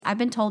I've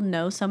been told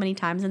no so many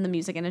times in the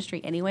music industry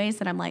anyways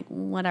that I'm like,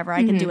 whatever,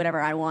 I can do whatever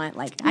I want.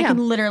 Like I can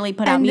literally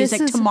put out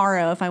music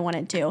tomorrow if I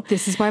wanted to.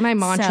 This is why my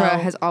mantra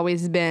has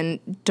always been,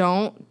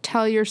 don't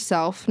tell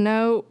yourself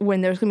no when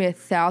there's going to be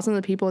 1,000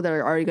 of people that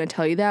are already going to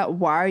tell you that.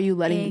 Why are you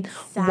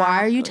why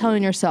are you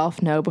telling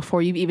yourself no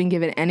before you've even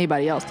given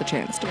anybody else the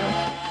chance to?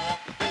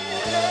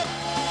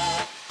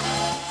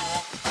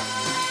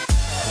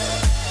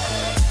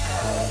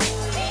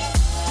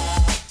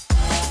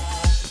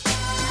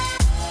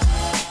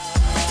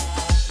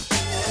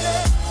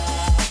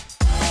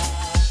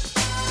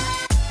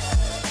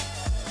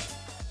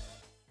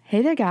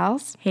 Hey there,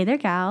 gals. Hey there,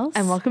 gals.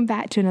 And welcome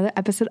back to another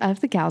episode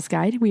of The Gals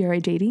Guide. We are a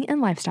dating and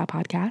lifestyle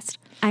podcast.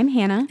 I'm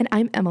Hannah. And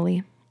I'm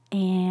Emily.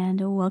 And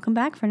welcome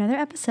back for another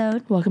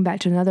episode. Welcome back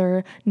to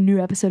another new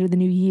episode of the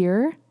new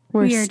year.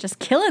 We are just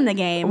killing the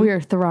game. We are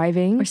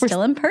thriving. We're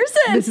still in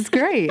person. This is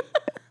great.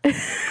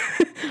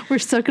 We're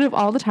soaking up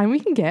all the time we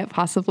can get,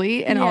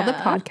 possibly, and all the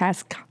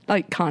podcast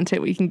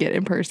content we can get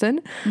in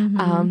person.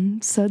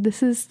 So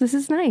this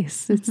is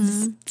nice.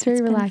 It's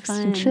very relaxed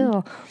and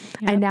chill.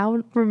 Yep. I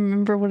now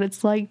remember what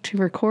it's like to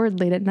record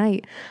late at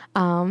night.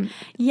 Welcome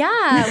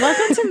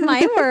to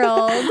my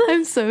world.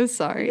 I'm so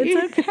sorry.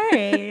 It's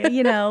okay.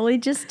 We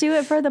just do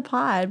it for the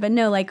pod. But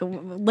no, like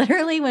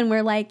literally when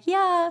we're like,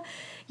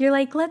 you're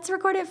like, let's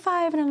record at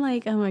 5. And I'm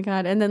like, oh my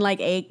God. And then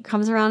like 8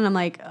 comes around and I'm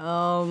like,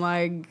 oh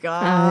my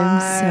God.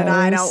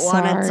 I don't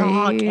want to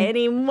talk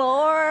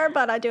anymore,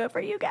 but I do it for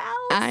you guys.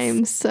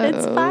 I'm so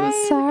It's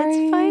fine. sorry.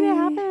 It's fine. It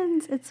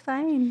happens. It's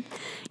fine.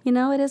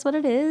 It is what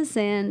it is.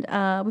 And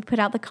we put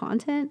out the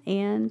content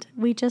and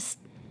we just,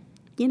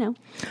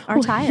 are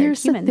tired.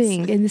 Here's humans. the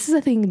thing. And this is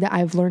a thing that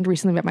I've learned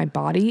recently about my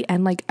body.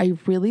 And like, I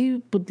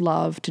really would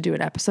love to do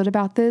an episode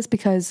about this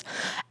because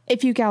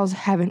if you gals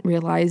haven't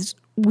realized,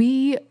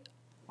 we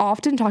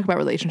often talk about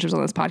relationships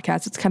on this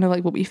podcast. It's kind of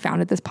like what we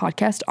founded this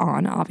podcast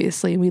on,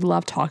 obviously. And we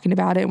love talking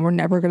about it and we're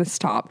never going to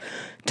stop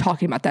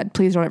talking about that.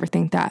 Please don't ever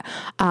think that.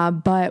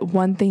 But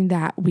one thing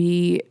that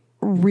we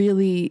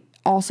really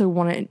also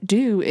want to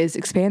do is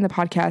expand the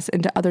podcast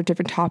into other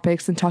different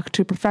topics and talk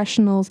to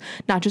professionals,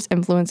 not just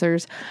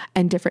influencers,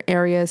 and different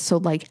areas. So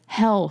like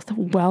health,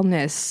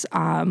 wellness,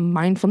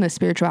 mindfulness,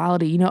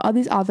 spirituality, all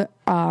these other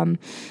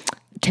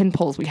 10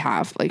 polls we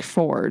have like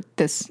for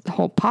this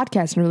whole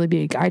podcast and really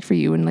be a guide for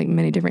you in like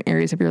many different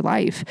areas of your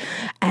life.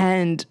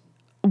 And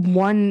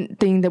one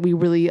thing that we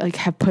really like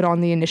have put on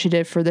the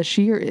initiative for this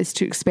year is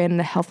to expand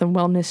the health and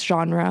wellness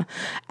genre.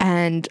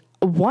 And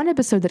one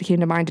episode that came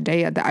to mind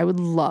today that I would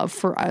love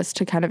for us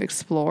to kind of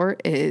explore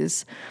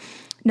is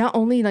not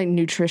only like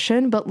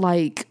nutrition, but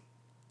like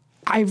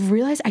I've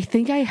realized I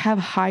think I have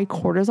high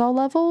cortisol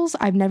levels.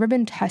 I've never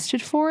been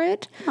tested for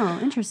it. Oh,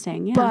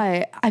 interesting. Yeah.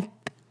 But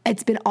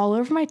it's been all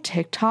over my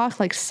TikTok,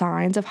 like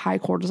signs of high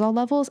cortisol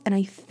levels. And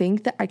I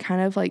think that I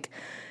kind of like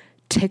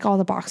tick all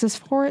the boxes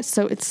for it.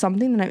 So it's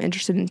something that I'm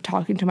interested in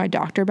talking to my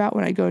doctor about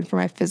when I go in for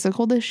my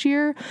physical this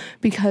year,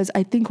 because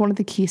I think one of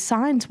the key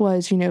signs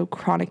was,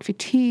 chronic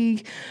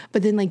fatigue,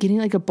 but then like getting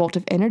like a bolt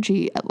of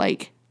energy at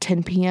like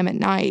 10 p.m. at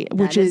night,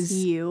 which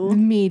is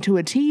me to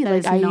a T. That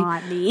is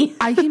not me.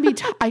 I can be,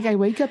 I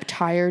wake up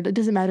tired. It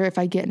doesn't matter if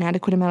I get an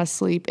adequate amount of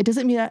sleep. It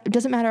doesn't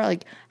matter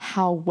like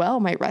how well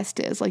my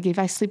rest is. Like if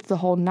I sleep the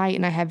whole night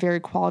and I have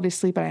very quality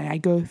sleep and I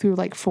go through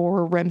like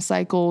 4 REM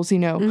cycles,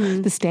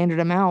 the standard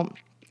amount,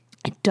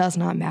 it does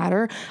not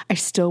matter. I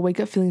still wake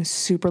up feeling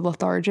super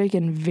lethargic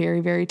and very,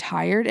 very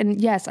tired.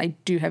 And yes, I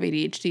do have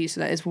ADHD, so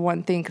that is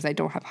one thing because I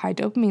don't have high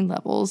dopamine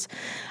levels.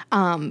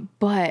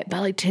 But by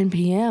like 10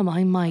 p.m.,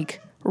 I'm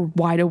like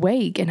wide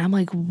awake and I'm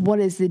like, what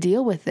is the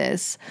deal with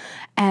this?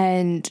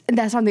 And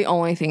that's not the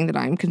only thing that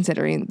I'm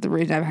considering the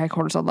reason I have high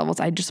cortisol levels.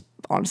 I just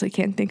honestly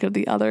can't think of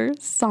the other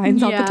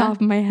signs off the top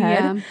of my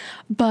head. Yeah.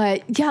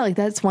 But yeah, like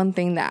that's one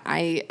thing that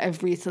I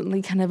have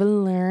recently kind of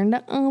learned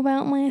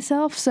about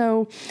myself.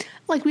 So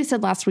like we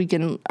said last week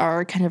in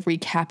our kind of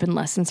recap and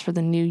lessons for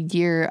the new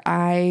year,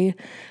 I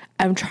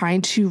am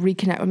trying to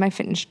reconnect with my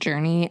fitness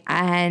journey.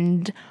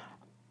 And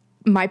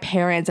my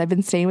parents, I've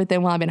been staying with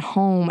them while I've been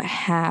home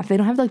they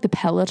don't have like the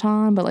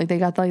Peloton, but like they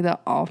got like the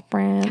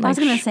off-brand. I was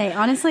going to say,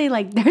 honestly,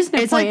 like there's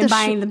no point in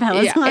buying the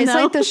Peloton. Yeah, it's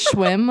like the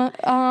Schwinn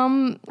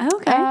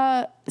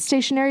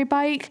stationary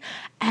bike.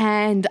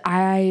 And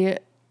I've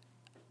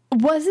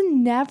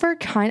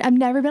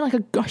never been like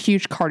a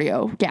huge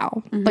cardio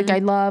gal. Mm-hmm. Like I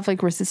love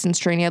like resistance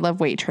training. I love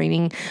weight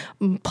training,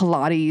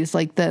 Pilates,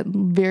 like the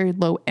very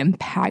low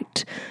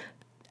impact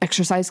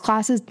exercise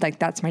classes. Like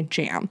that's my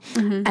jam.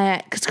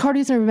 Because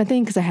cardio's never been a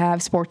thing because I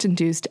have sports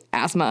induced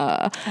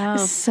asthma.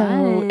 So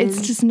fun.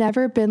 It's just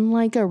never been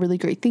like a really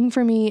great thing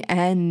for me.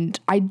 And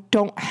I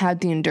don't have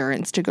the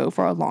endurance to go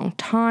for a long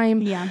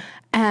time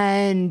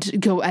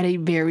and go at a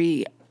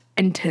very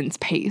intense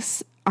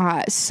pace.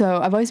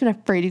 So I've always been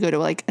afraid to go to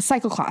like a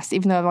cycle class,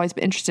 even though I've always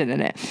been interested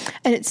in it.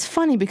 And it's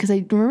funny because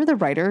I remember the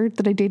writer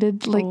that I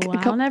dated,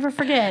 like, I'll never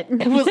forget.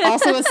 It was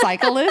also a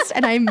cyclist,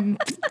 and I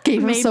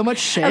gave him so much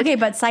shit. Okay,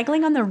 but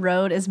cycling on the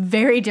road is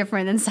very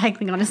different than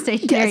cycling on a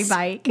stationary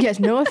bike. Yes,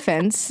 no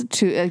offense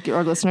to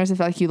our listeners if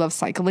like you love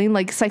cycling.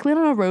 Like cycling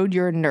on a road,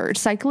 you're a nerd.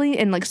 Cycling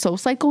and like soul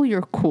cycle,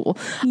 you're cool.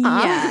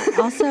 Yeah.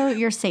 Also,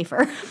 you're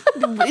safer.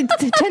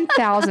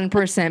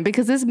 10,000%,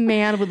 because this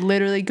man would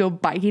literally go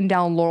biking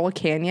down Laurel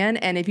Canyon,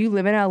 and if you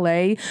live in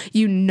LA,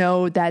 you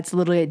know that's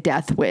literally a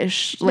death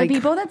wish. Like the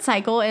people that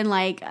cycle in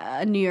like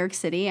New York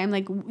City, I'm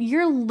like,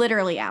 you're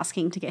literally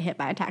asking to get hit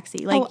by a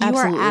taxi. Like you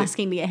are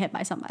asking to get hit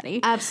by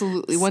somebody.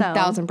 Absolutely,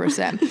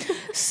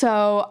 1,000%.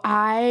 So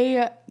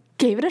I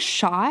gave it a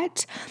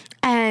shot,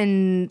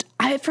 and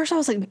at first I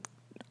was like,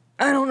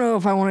 I don't know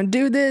if I want to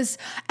do this,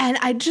 and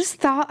I just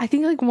thought, I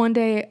think like one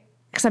day,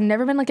 because I've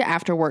never been like an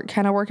after work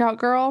kind of workout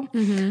girl,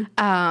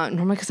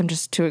 normally because I'm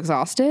just too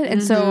exhausted,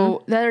 and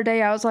so the other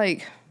day I was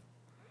like,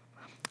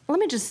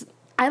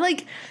 it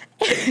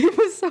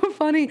was so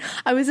funny.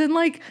 I was in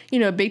like,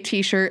 a big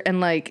t-shirt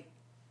and like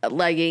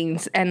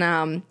leggings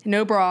and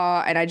no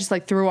bra, and I just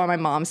like threw on my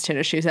mom's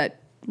tennis shoes that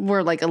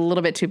were like a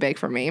little bit too big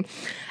for me,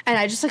 and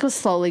I just like was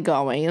slowly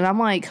going, and I'm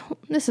like,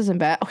 this isn't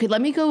bad. Okay,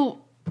 let me go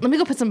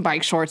put some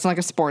bike shorts and like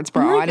a sports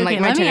bra and like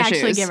my tennis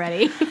shoes. Let me actually get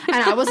ready.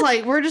 And I was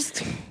like, we're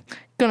just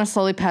gonna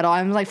slowly pedal.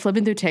 I'm like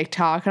flipping through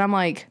TikTok, and I'm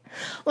like,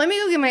 let me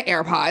go get my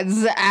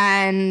AirPods,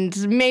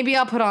 and maybe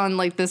I'll put on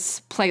like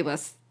this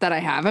playlist that I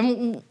have,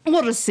 and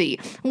we'll just see.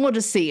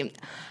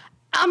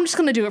 I'm just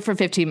gonna do it for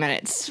 15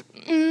 minutes.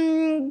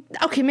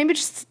 Okay, maybe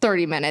just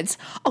 30 minutes.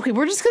 Okay,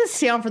 we're just gonna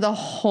stay on for the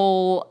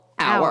whole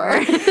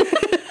hour.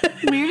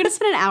 We're gonna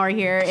spend an hour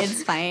here.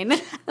 It's fine.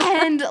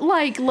 And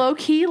like low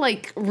key,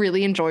 like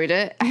really enjoyed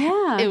it.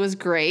 Yeah, it was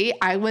great.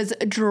 I was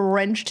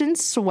drenched in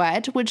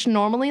sweat, which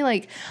normally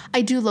like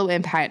I do low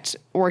impact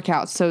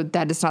workouts, so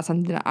that is not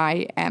something that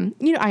I am.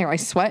 I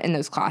sweat in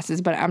those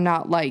classes, but I'm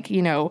not like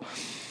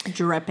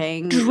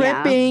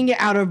dripping,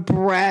 out of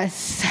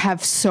breath,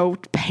 have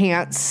soaked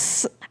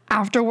pants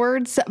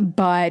afterwards,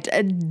 but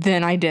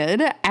then I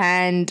did,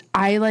 and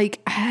I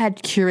like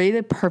had curated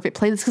a perfect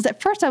playlist, because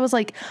at first I was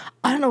like,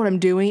 I don't know what I'm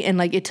doing, and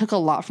like it took a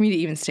lot for me to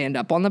even stand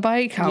up on the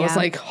bike. I was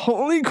like,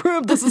 holy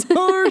crap, this is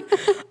hard.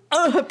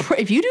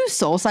 If you do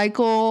Soul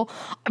Cycle,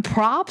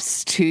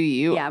 props to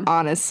you,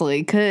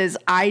 honestly, because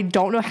I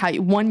don't know how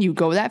you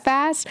go that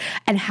fast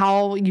and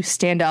how you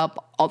stand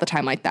up all the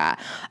time like that,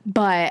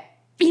 but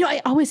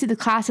I always see the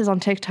classes on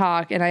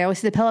TikTok, and I always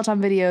see the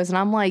Peloton videos, and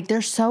I'm like,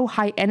 they're so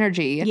high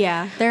energy.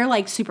 Yeah, they're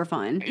like super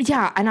fun.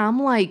 Yeah, and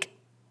I'm like,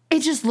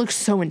 it just looks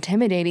so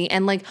intimidating,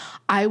 and like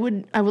I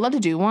would love to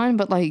do one,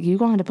 but like you're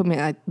going to put me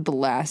at the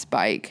last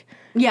bike.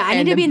 Yeah, I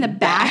need to be in the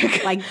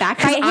back, like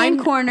back right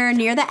hand corner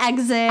near the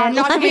exit. I'm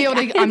not gonna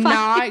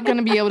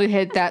be able to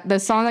hit that. The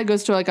song that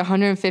goes to like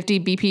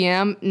 150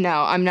 BPM.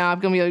 No, I'm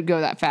not gonna be able to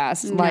go that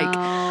fast. No,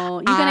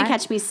 you're gonna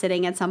catch me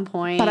sitting at some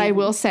point. But I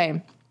will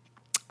say,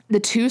 the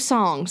two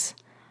songs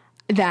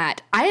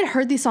that I had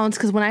heard these songs,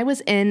 because when I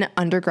was in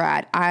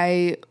undergrad,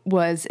 I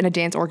was in a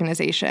dance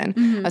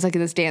organization. I was like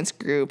in this dance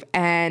group,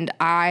 and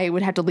I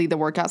would have to lead the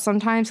workout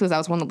sometimes because I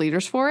was one of the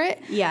leaders for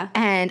it. Yeah.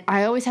 And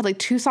I always had like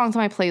two songs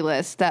on my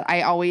playlist that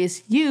I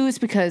always use,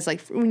 because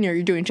like when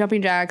you're doing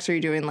jumping jacks or you're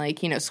doing like,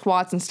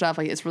 squats and stuff,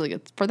 like it's really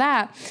good for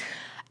that.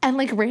 And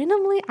like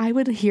randomly I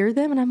would hear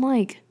them, and I'm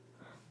like,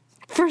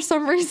 for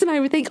some reason I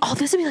would think, oh,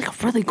 this would be like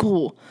a really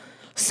cool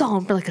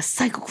song for like a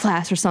cycle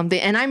class or something.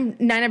 And I'm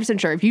 99%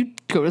 sure if you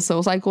go to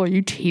Soul Cycle or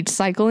you teach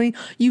cycling,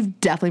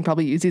 you've definitely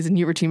probably used these in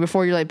your routine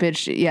before. You're like,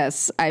 bitch,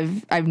 yes,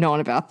 I've known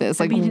about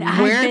this. Like,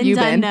 where have you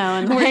been?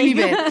 Where have you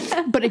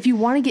been? But if you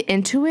want to get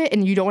into it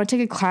and you don't want to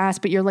take a class,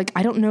 but you're like,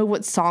 I don't know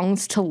what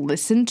songs to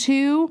listen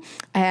to,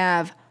 I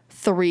have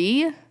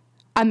 3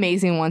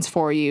 amazing ones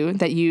for you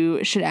that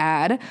you should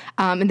add.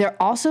 And there are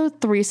also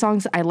 3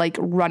 songs I like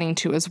running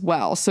to as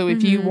well. So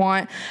if you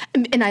want,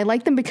 and I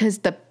like them because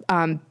the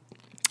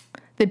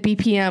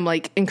BPM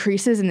like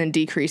increases and then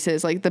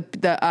decreases, like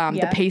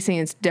the pacing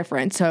is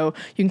different, so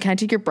you can kind of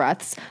take your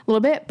breaths a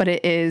little bit. But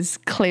it is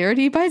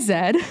Clarity by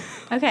Zed.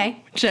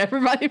 Okay. Which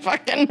everybody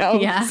fucking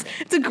knows. Yeah.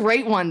 It's a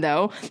great one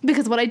though,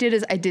 because what I did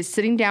is I did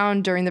sitting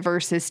down during the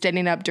verses,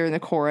 standing up during the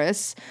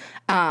chorus,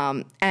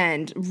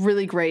 and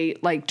really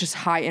great, like just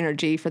high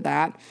energy for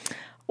that.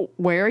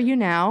 Where Are You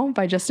Now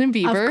by Justin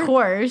Bieber. Of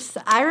course.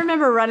 I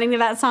remember running to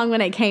that song when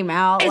it came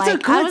out. It's a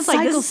good I was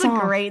like, this song. is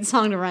a great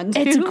song to run to.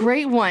 It's a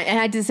great one. And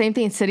I did the same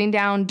thing, sitting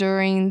down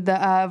during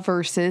the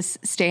verses,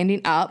 standing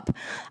up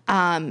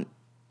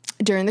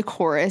during the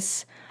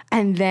chorus.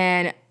 And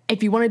then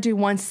if you want to do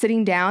one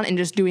sitting down and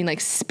just doing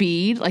like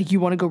speed, like you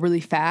want to go really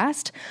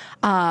fast,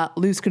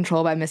 Lose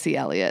Control by Missy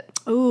Elliott.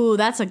 Ooh,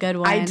 that's a good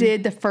one. I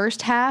did the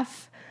first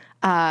half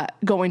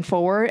going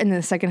forward, and then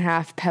the second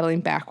half pedaling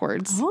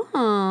backwards.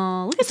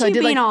 Oh, look at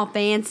you being all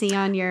fancy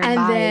on your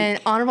bike. Then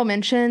honorable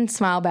mention,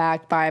 Smile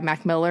Back by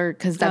Mac Miller,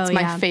 because that's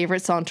my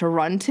favorite song to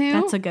run to.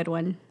 That's a good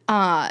one.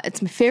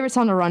 It's my favorite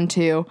song to run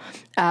to,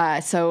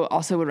 so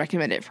also would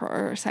recommend it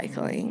for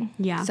cycling.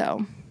 Yeah.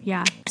 So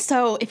yeah,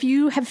 So if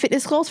you have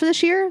fitness goals for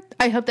this year,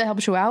 I hope that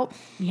helps you out.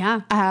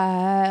 Yeah.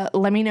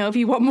 Let me know if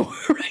you want more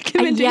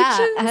recommendations.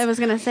 Yeah, I was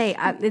going to say,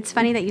 it's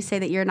funny that you say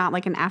that you're not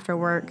like an after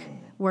work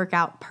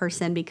workout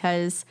person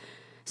because,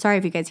 sorry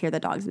if you guys hear the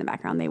dogs in the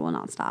background, they will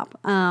not stop.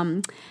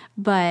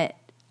 But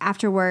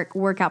after work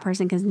workout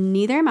person, because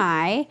neither am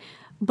I,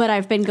 but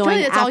I've been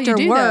going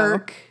after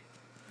work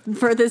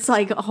for this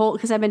like whole,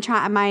 because I've been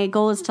trying, my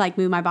goal is to like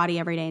move my body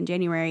every day in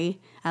January,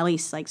 at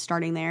least like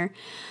starting there.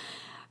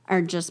 Or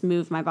just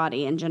move my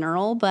body in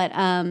general, but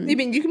you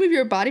mean you can move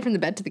your body from the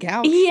bed to the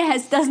couch?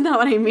 Yes, that's not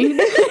what I mean.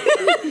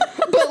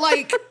 But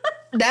like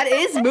that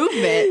is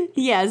movement.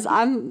 Yes,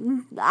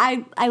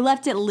 I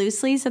left it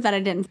loosely so that I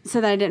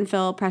didn't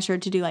feel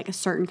pressured to do like a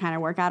certain kind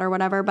of workout or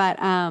whatever. But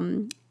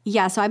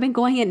yeah, so I've been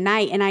going at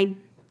night, and I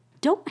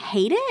don't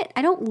hate it.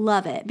 I don't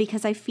love it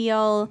because I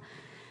feel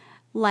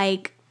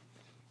like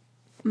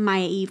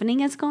my evening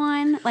is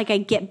gone. Like I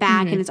get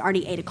back and it's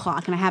already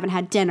 8:00 and I haven't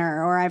had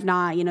dinner or I've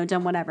not,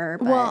 done whatever.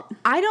 But. Well,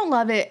 I don't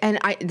love it. And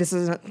this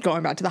is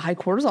going back to the high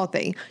cortisol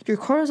thing. Your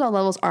cortisol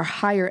levels are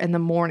higher in the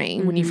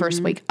morning when you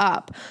first wake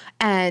up.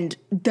 And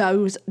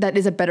that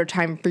is a better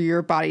time for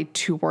your body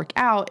to work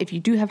out if you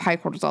do have high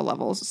cortisol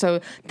levels.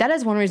 So that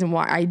is one reason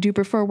why I do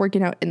prefer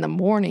working out in the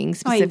morning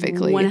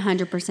specifically. I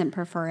 100%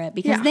 prefer it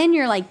because then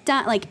you're like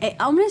done. Like it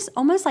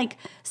almost like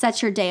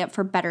sets your day up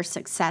for better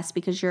success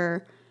because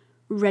you're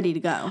ready to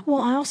go.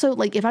 Well, I also,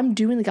 like, if I'm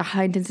doing, like, a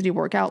high-intensity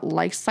workout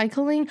like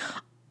cycling,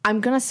 I'm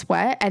going to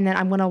sweat, and then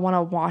I'm going to want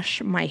to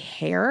wash my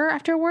hair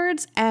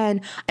afterwards, and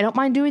I don't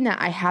mind doing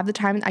that. I have the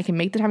time. I can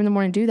make the time in the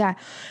morning to do that.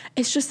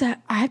 It's just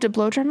that I have to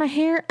blow dry my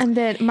hair, and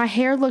then my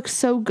hair looks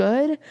so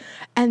good,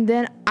 and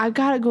then I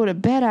got to go to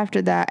bed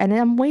after that, and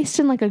I'm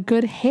wasting, like, a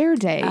good hair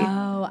day.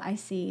 Oh, I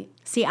see.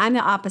 See, I'm the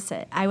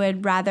opposite. I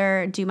would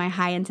rather do my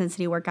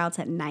high-intensity workouts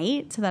at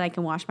night so that I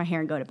can wash my hair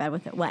and go to bed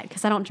with it wet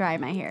because I don't dry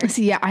my hair.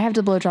 See, yeah, I have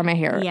to blow dry my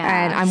hair. Yeah,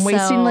 and I'm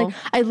wasting, like,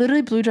 I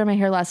literally blew dry my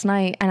hair last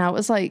night, and I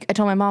was like, I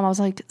told my mom, I was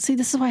like, see,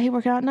 this is why I hate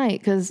working out at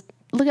night because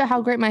look at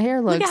how great my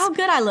hair looks. Look at how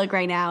good I look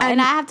right now. And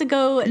I have to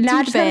go to now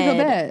I just gotta bed. go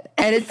to bed.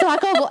 And it's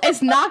not gonna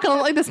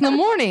look like this in the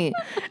morning.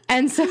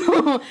 And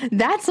so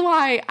that's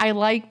why I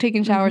like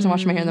taking showers and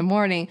washing my hair in the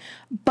morning.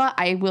 But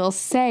I will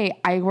say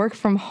I work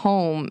from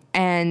home,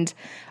 and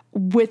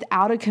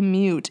without a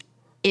commute,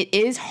 it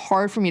is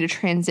hard for me to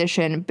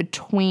transition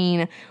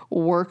between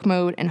work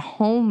mode and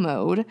home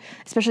mode,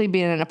 especially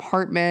being in an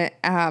apartment.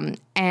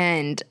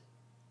 And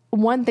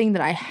one thing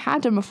that I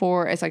had done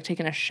before is like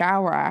taking a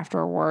shower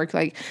after work,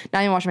 like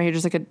not even washing my hair,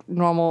 just like a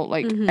normal,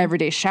 like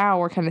everyday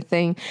shower kind of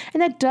thing.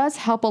 And that does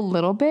help a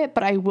little bit,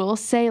 but I will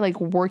say like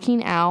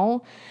working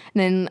out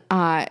and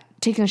then,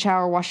 taking a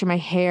shower, washing my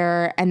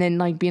hair, and then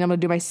like being able to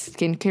do my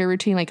skincare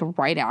routine like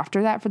right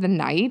after that for the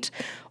night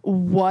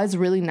was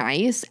really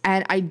nice.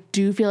 And I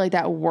do feel like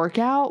that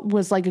workout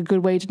was like a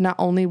good way to not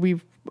only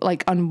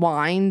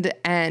unwind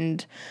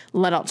and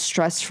let out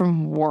stress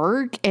from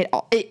work. It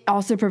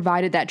also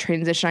provided that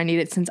transition I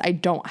needed since I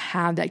don't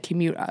have that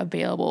commute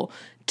available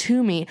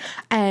to me.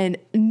 And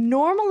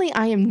normally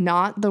I am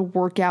not the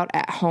workout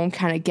at home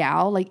kind of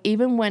gal. Like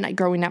even when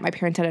growing up, my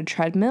parents had a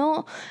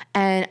treadmill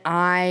and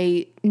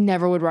I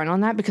never would run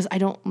on that because I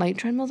don't like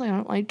treadmills.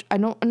 I'm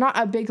not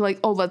a big like,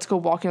 oh, let's go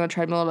walking on a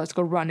treadmill or let's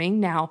go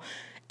running. Now,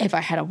 if I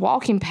had a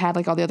walking pad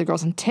like all the other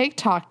girls on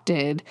TikTok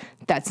did,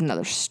 that's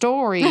another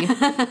story.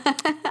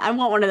 I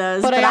want one of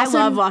those, but I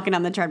love walking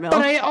on the treadmill.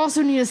 But I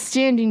also need a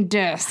standing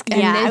desk.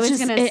 And yeah, I was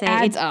going to say, it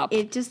adds up.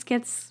 It just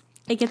gets...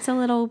 It gets a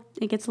little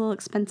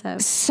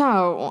expensive.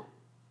 So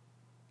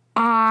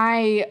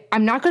I'm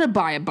not going to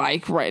buy a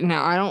bike right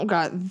now. I don't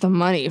got the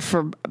money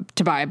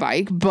to buy a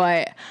bike,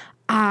 but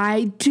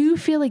I do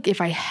feel like if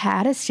I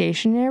had a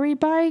stationary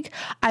bike,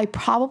 I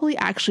probably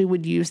actually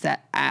would use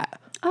that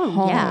at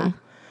home.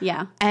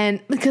 Yeah.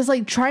 And because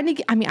like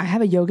I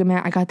have a yoga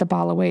mat, I got the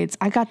ball of weights,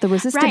 I got the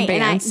resistant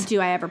bands. And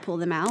do I ever pull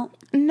them out?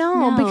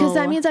 No, because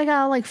that means I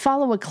gotta like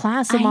follow a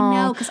class. I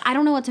know, because I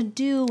don't know what to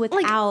do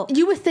without. Like,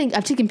 you would think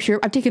I've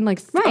taken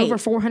like over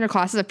 400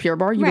 classes of Pure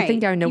Barre. You would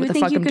think I would know what the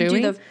fuck I'm doing. You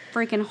could do the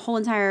freaking whole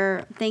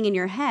entire thing in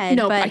your head.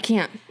 No, but I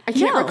can't. I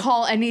can't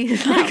recall any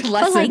lessons.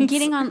 But like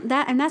getting on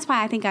that, and that's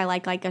why I think I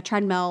like a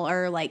treadmill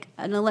or like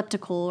an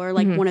elliptical or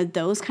like one of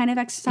those kind of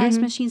exercise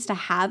machines to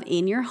have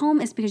in your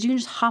home is because you can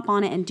just hop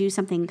on it and do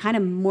something kind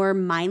of more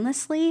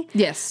mindlessly.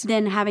 Yes.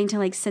 Than having to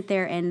like sit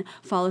there and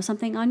follow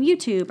something on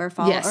YouTube or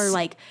or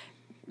like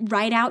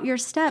write out your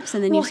steps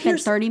and then you spend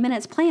 30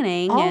 minutes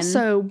planning.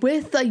 Also,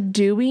 with like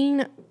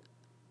doing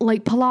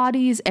like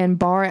Pilates and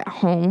bar at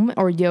home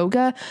or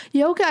yoga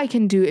I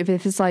can do if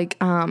it's like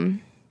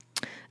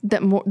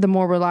the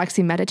more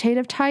relaxing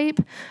meditative type.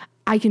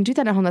 I can do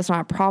that at home. That's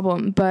not a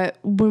problem. But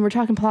when we're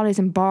talking Pilates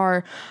and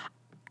bar,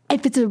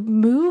 if it's a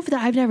move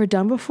that I've never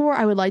done before,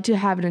 I would like to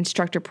have an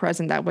instructor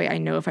present. That way I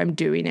know if I'm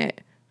doing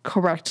it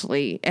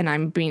correctly and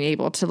I'm being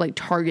able to like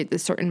target the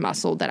certain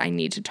muscle that I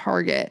need to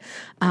target.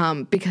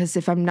 Because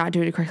if I'm not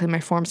doing it correctly, my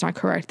form's not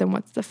correct, then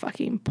what's the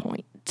fucking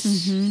point?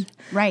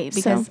 Mm-hmm. Right.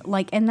 Because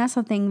and that's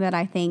the thing that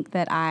I think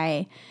that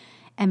I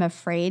am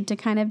afraid to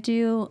kind of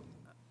do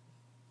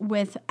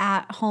with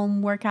at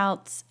home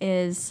workouts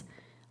is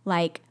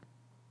like,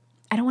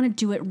 I don't want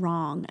to do it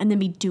wrong and then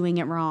be doing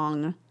it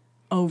wrong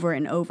over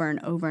and over and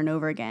over and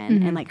over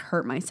again and like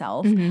hurt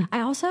myself.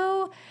 I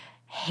also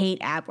hate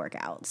ab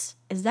workouts.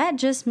 Is that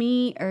just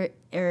me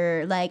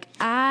or like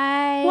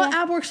What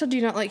ab workouts do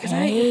you not like? 'Cause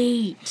I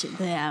hate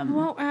them.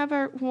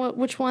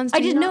 Which ones?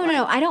 Do you not like?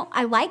 No. I don't.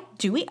 I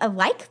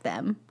like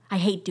them. I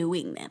hate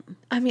doing them.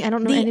 I mean, I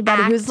don't know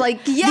anybody who's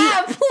like, please.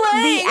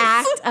 The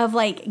act of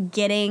like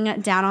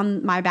getting down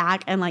on my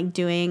back and like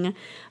doing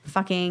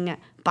fucking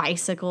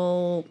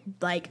bicycle,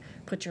 like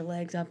put your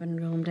legs up and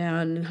go them down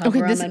and hover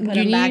them and put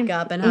them back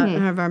up and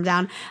hover them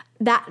down.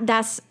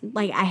 That's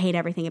like, I hate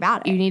everything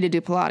about it. You need to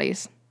do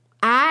Pilates.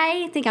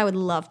 I think I would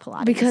love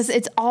Pilates. Because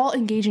it's all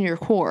engaging your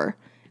core.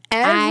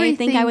 I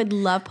think I would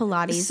love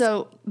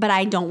Pilates, but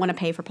I don't want to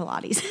pay for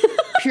Pilates.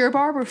 Pure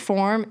Barre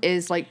Reform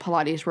is like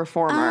Pilates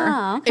Reformer.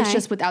 Oh, okay. It's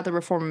just without the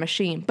reformer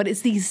machine. But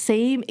it's the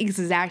same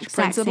exact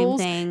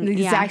principles. Same thing.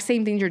 The exact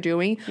same things you're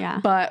doing, Yeah.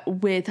 but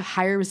with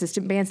higher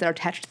resistant bands that are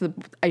attached to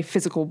a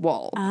physical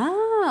wall.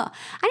 Oh,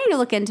 I need to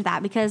look into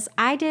that because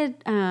I did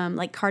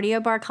like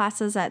cardio bar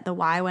classes at the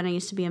Y when I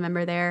used to be a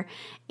member there,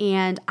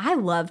 and I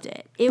loved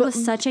it. It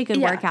was such a good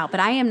workout, but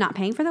I am not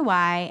paying for the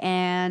Y.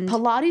 And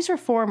Pilates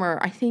Reformer,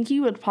 I think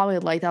you would probably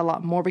like that a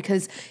lot more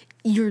because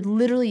you're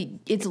literally,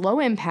 it's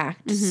low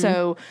impact.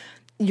 So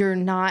you're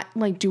not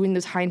like doing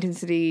those high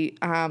intensity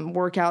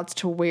workouts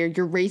to where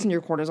you're raising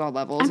your cortisol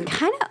levels. I'm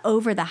kind of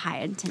over the high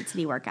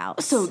intensity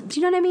workouts. So do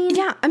you know what I mean?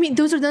 Yeah. I mean,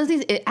 those are those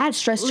things, it adds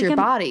stress to your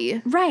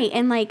body. Right.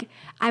 And like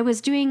I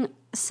was doing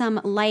some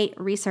light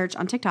research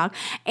on TikTok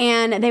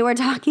and they were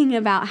talking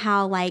about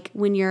how like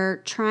when you're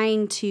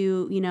trying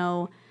to, you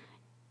know,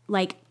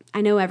 like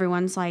I know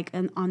everyone's like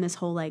on this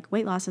whole like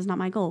weight loss is not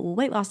my goal. Well,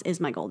 weight loss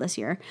is my goal this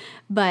year,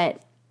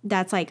 but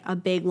that's like a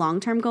big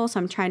long-term goal. So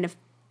I'm trying to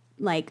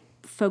like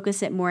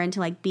focus it more into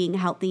like being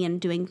healthy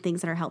and doing things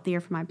that are healthier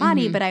for my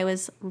body. But I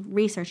was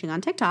researching on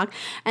TikTok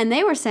and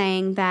they were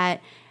saying that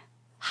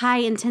high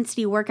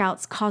intensity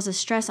workouts causes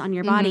stress on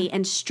your body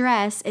and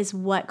stress is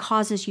what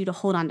causes you to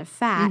hold on to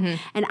fat.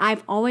 And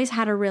I've always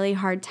had a really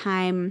hard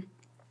time,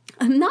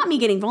 not me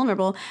getting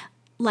vulnerable,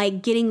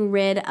 like getting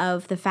rid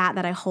of the fat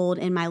that I hold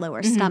in my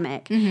lower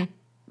stomach.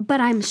 But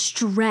I'm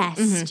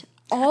stressed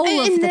all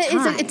of the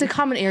time. It's a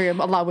common area. A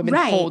lot of women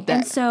hold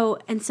that.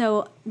 And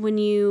so when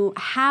you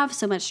have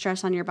so much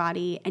stress on your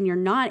body and you're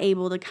not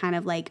able to kind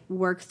of like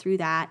work through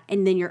that,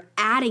 and then you're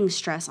adding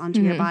stress onto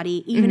your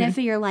body, even if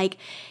you're like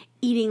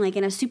eating like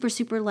in a super,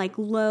 super like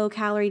low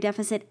calorie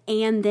deficit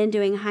and then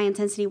doing high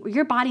intensity,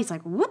 your body's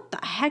like, what the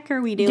heck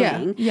are we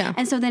doing? Yeah.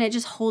 And so then it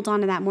just holds on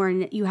to that more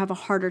and you have a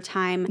harder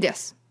time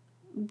Yes.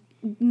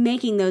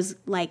 making those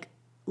like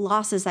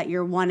losses that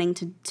you're wanting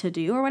to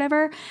do or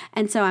whatever.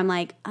 And so I'm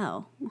like,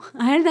 oh,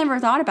 I had never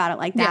thought about it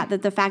like that. Yeah.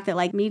 That the fact that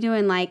like me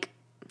doing like,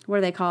 what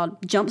are they called?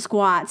 Jump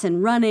squats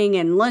and running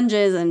and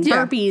lunges and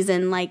burpees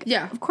and like,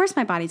 of course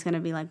my body's going to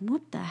be like,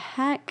 what the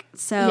heck?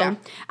 So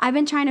I've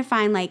been trying to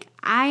find like,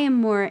 I am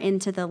more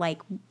into the like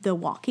the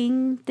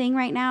walking thing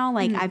right now.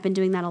 Like I've been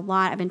doing that a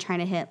lot. I've been trying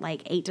to hit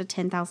like 8,000 to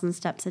 10,000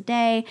 steps a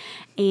day.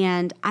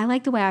 And I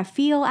like the way I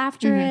feel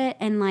after it.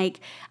 And like,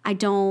 I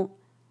don't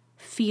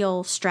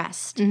feel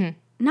stressed.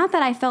 Not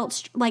that I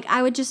felt like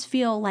I would just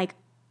feel like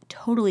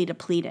totally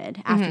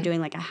depleted after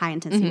doing like a high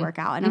intensity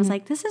workout. And I was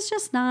like, this is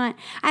just not,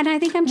 and I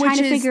think I'm trying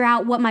to figure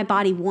out what my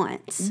body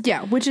wants.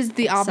 Yeah. Which is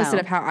the opposite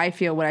of how I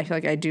feel when I feel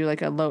like I do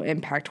like a low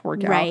impact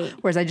workout. Right.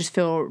 Whereas I just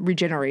feel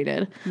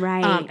regenerated.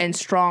 Right. And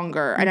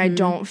stronger. And I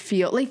don't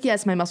feel like,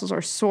 yes, my muscles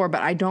are sore,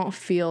 but I don't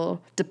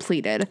feel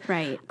depleted.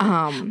 Right.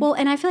 Well,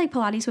 and I feel like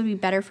Pilates would be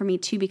better for me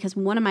too, because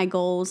one of my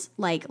goals,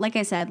 like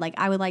I said, like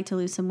I would like to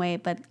lose some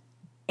weight, but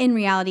in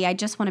reality, I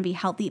just want to be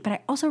healthy, but I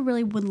also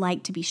really would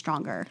like to be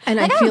stronger. And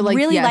like, I feel like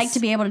really like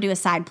to be able to do a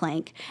side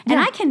plank, and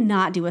I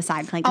cannot do a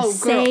side plank to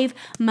save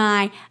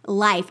my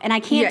life. And I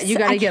can't. Yeah, you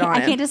gotta get on it.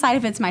 I can't decide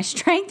if it's my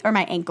strength or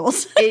my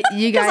ankles.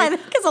 You guys, I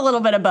think it's a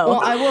little bit of both.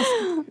 Well, I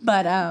will.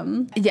 But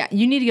yeah,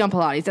 you need to get on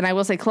Pilates, and I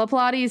will say, Club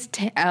Pilates.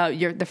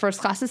 The first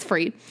class is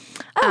free.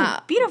 Oh,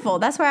 beautiful!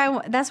 That's where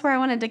I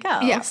wanted to go.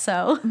 Yeah.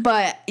 So,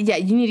 but yeah,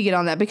 you need to get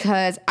on that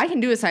because I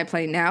can do a side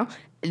plank now.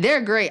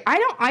 They're great.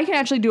 I can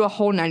actually do a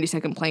whole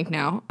 90-second plank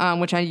now,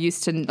 which I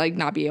used to like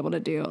not be able to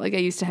do. Like I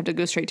used to have to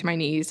go straight to my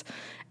knees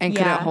and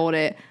couldn't hold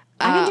it.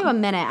 I can do a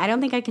minute. I don't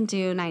think I can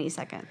do 90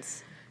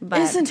 seconds. But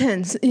it's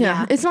intense.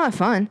 Yeah. It's not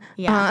fun.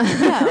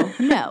 Yeah.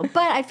 No.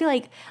 But I feel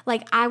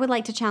like I would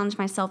like to challenge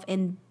myself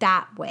in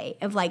that way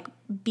of like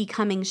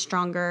becoming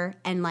stronger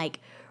and like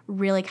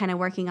really kind of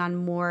working on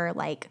more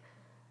like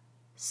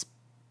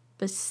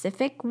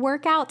specific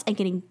workouts and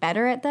getting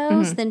better at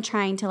those than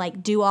trying to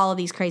like do all of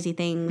these crazy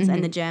things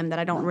in the gym that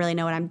I don't really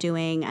know what I'm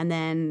doing and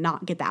then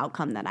not get the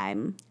outcome that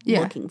I'm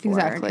looking for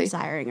or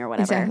desiring or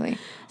whatever. Exactly.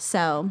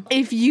 So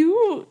if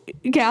you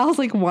gals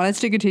like want us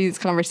to continue this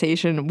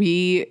conversation,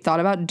 we thought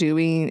about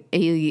doing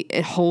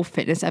a whole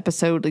fitness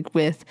episode like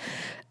with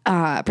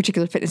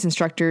particular fitness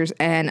instructors,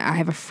 and I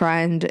have a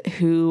friend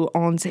who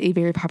owns a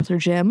very popular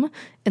gym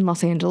in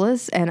Los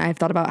Angeles, and I've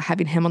thought about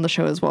having him on the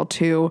show as well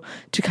too,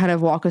 to kind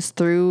of walk us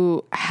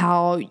through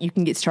how you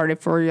can get started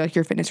for like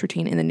your fitness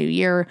routine in the new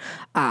year.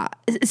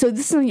 So if this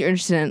is something you're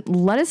interested in,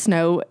 let us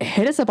know.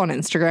 Hit us up on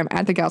Instagram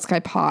at the Gal Sky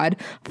Pod.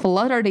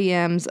 Flood our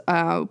DMs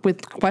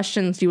with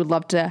questions you would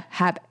love to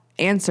have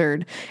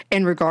answered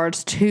in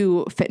regards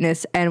to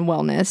fitness and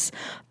wellness.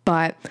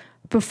 But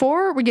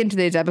before we get into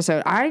today's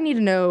episode, I need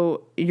to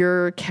know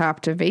your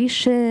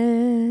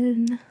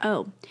captivation.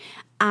 Oh,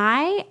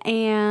 I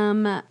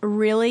am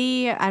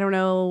really, I don't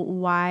know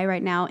why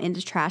right now,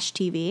 into trash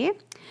TV.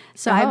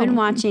 So I've been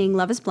watching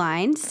Love is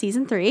Blind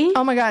season 3.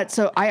 Oh my God.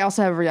 So I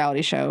also have a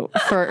reality show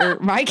for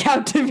my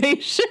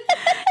captivation.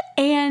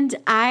 And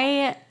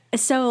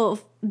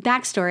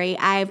backstory,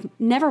 I've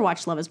never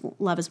watched Love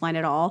is Blind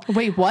at all.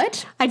 Wait,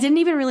 what? I didn't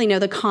even really know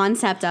the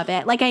concept of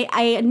it. Like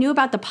I knew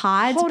about the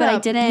pods, Hold but up. I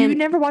didn't. You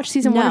never watched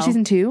season 1 or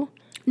season 2?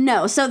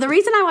 No. So the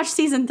reason I watched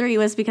season 3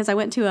 was because I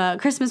went to a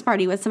Christmas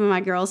party with some of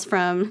my girls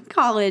from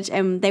college,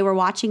 and they were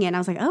watching it, and I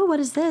was like, oh, what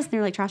is this? And they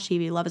were like, trash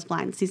TV, Love is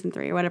Blind, season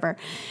 3 or whatever.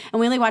 And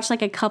we only watched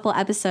like a couple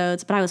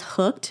episodes, but I was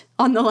hooked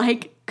on the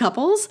like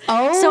couples.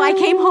 Oh. So I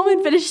came home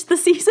and finished the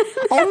season.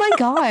 Oh my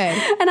God.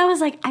 And I was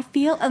like,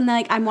 and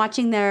like I'm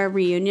watching their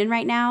reunion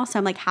right now. So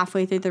I'm like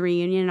halfway through the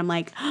reunion, and I'm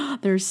like, oh,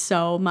 there's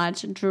so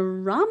much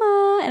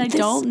drama, and I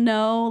don't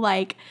know,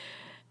 like,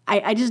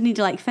 I just need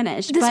to like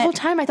finish. This whole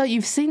time I thought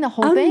you've seen the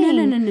whole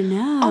thing.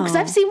 No. Oh, because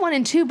I've seen 1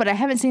 and 2, but I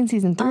haven't seen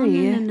season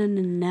 3.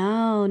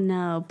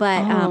 No.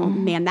 But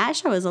man, that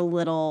show is a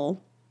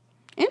little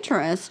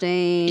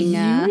interesting.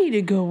 You need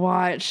to go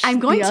watch. I'm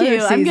going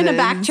to. I'm going to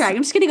backtrack.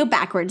 I'm just going to go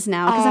backwards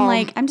now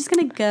because I'm just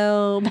going to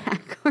go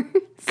backwards.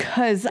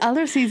 Because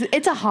other seasons,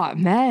 it's a hot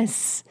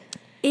mess.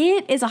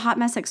 It is a hot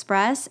mess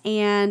express,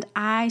 and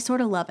I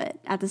sort of love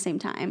it at the same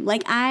time.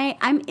 Like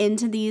I'm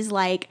into these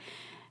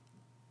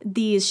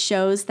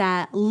shows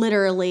that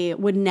literally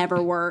would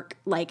never work,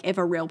 like if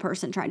a real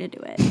person tried to do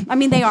it. I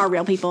mean, they are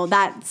real people.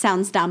 That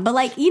sounds dumb, but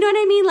like, you know what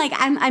I mean? Like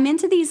I'm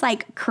into these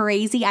like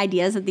crazy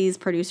ideas that these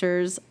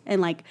producers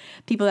and like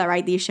people that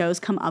write these shows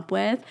come up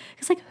with.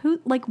 It's like,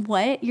 who, like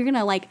what? You're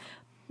gonna like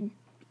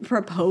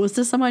propose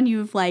to someone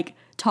you've like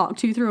talked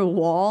to through a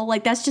wall?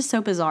 Like that's just so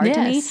bizarre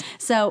to me.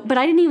 So, but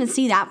I didn't even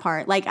see that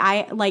part. Like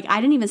I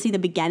didn't even see the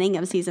beginning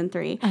of season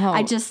 3.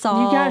 I just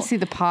saw. You gotta see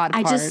the pod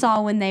part. I just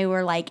saw when they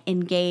were like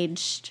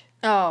engaged.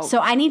 Oh. So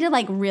I need to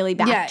like really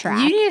backtrack.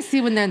 Yeah, you need to see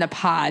when they're in the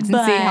pods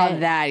and see how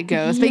that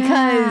goes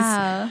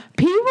because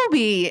people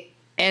be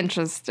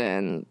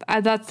interesting.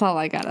 That's all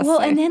I gotta say.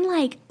 Well, and then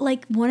like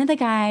one of the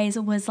guys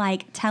was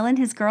like telling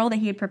his girl that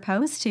he had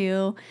proposed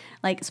to,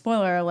 like,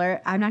 spoiler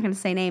alert, I'm not gonna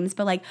say names,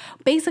 but like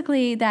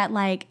basically that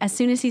like as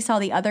soon as he saw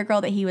the other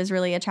girl that he was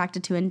really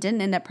attracted to and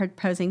didn't end up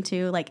proposing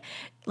to, like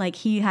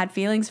he had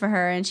feelings for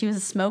her, and she was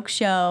a smoke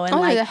show, and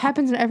like that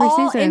happens in every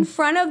season in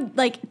front of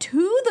like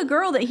to the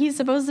girl that he's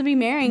supposed to be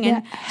marrying,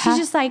 and she's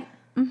just like,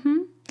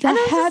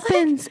 That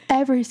happens like,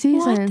 every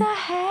season. What the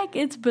heck?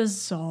 It's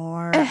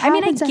bizarre. I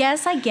mean, I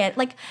guess I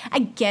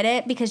get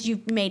it because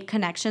you've made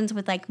connections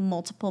with like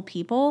multiple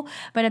people,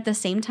 but at the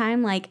same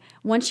time, like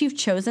once you've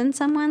chosen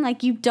someone,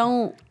 like you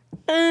don't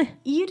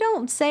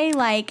say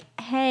like,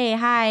 hey,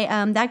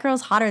 hi, that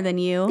girl's hotter than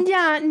you.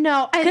 Yeah,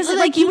 no, because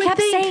like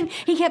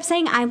he kept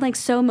saying I'm like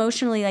so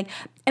emotionally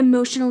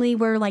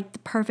we're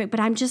like perfect, but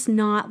I'm just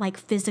not like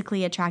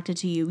physically attracted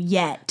to you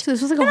yet. So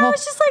this was like I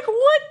was just like,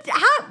 what?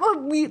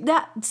 How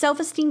that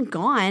self-esteem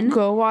gone?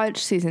 Go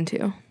watch season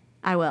 2.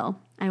 I will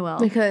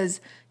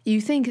because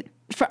you think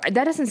that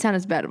doesn't sound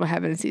as bad what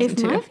happened in season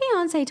 2. If my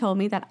fiance told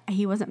me that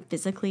he wasn't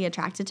physically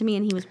attracted to me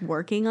and he was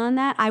working on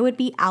that, I would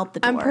be out the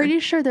door. I'm pretty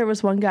sure there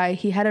was one guy,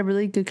 he had a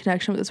really good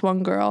connection with this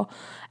one girl,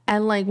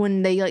 and like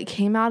when they like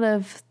came out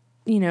of,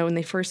 you know, when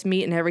they first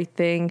meet and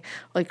everything,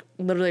 like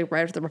literally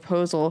right after the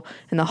proposal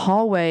in the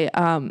hallway,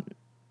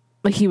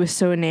 like he was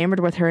so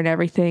enamored with her and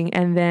everything,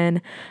 and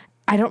then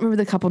I don't remember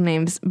the couple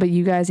names, but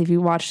you guys, if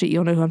you watched it,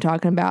 you'll know who I'm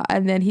talking about.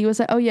 And then he was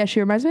like, oh yeah, she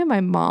reminds me of my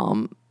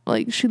mom.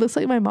 Like, she looks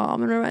like my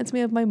mom and reminds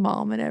me of my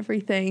mom and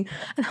everything.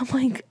 And I'm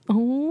like,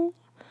 oh,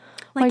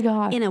 like, my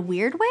God. In a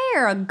weird way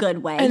or a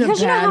good way? In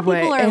because a bad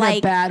way. People are in like,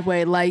 a bad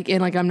way. Like,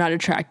 in like, I'm not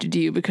attracted to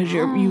you because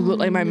you look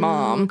like my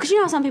mom. Because you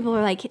know some people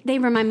are like, they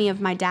remind me of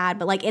my dad,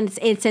 but like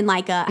it's in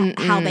like a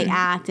how they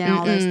act and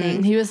all those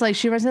things. He was like,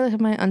 she reminds me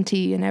of my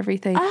auntie and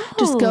everything. Oh.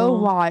 Just go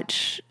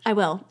watch. I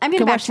will. I'm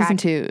going to watch season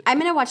 2. I'm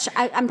going to watch.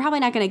 I'm probably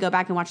not going to go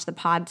back and watch the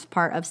pods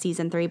part of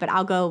season 3, but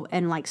I'll go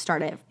and like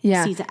start it.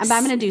 Yeah. But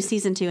I'm going to do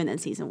season 2 and then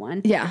season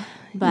 1. Yeah.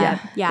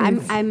 But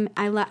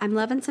I'm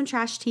loving some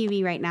trash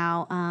TV right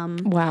now.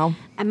 Wow.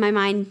 And my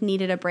mind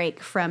needed a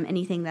break from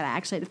anything that I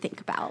actually had to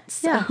think about.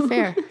 So.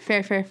 Yeah,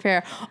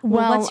 fair.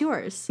 Well, what's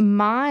yours?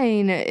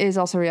 Mine is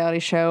also a reality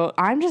show.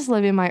 I'm just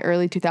living my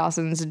early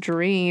 2000s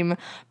dream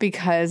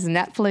because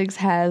Netflix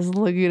has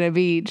Laguna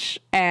Beach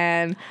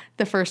and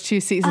the first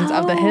 2 seasons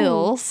of The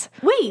Hills.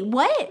 Wait,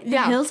 what?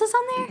 The Hills is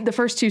on there? The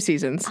first 2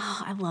 seasons.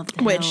 Oh, I love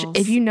The Hills. Which,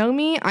 if you know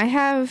me, I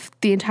have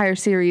the entire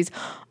series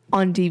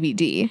on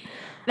DVD.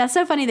 That's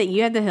so funny that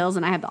you had The Hills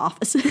and I had The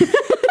Office.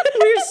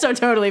 We're so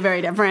totally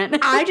very different.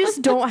 I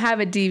just don't have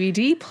a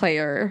DVD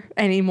player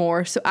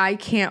anymore, so I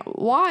can't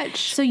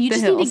watch. So you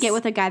just need to get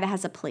with a guy that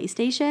has a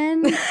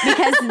PlayStation,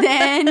 because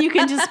then you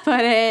can just put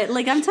it.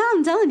 Like I'm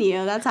telling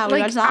you, that's how we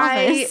watch The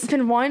Office. I've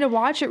been wanting to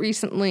watch it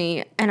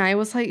recently, and I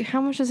was like,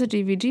 "How much is a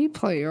DVD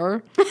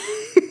player?"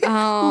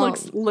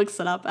 Looks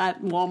it up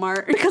at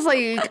Walmart because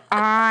like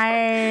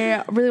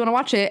I really want to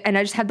watch it, and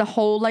I just had the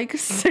whole like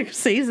 6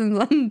 seasons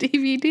on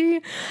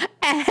DVD,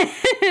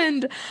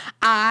 and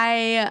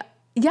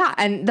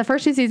and the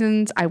first 2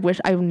 seasons, I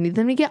wish I need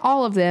them to get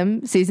all of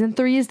them. Season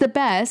 3 is the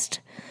best,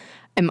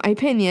 in my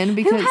opinion.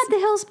 Because who had The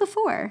Hills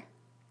before?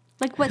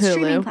 Like what Hulu.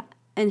 streaming?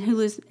 And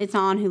Hulu's, it's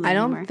not on Hulu I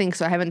don't anymore. think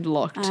so. I haven't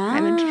looked. I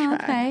haven't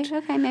tracked.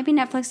 Okay. Maybe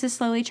Netflix is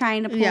slowly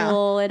trying to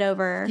pull it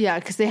over. Yeah,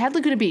 because they had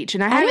Laguna Beach,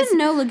 and I didn't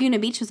know Laguna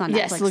Beach was on Netflix.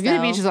 Yes, Laguna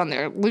Beach is on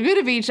there.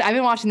 Laguna Beach. I've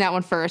been watching that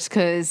one first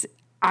because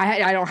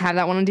I don't have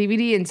that one on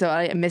DVD, and so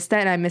I missed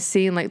that, and I miss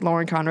seeing like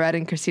Lauren Conrad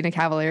and Christina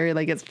Cavallari.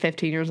 Like it's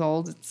 15 years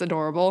old. It's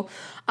adorable.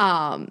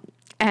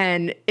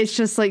 And it's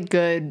just like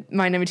good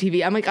mind over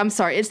TV. I'm like, I'm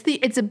sorry.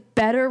 It's a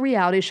better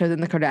reality show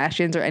than the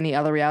Kardashians or any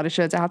other reality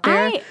shows out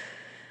there.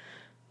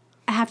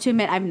 I have to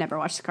admit, I've never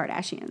watched the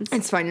Kardashians.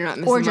 It's fine. You're not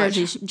missing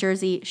much.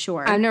 Jersey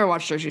Shore. I've never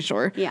watched Jersey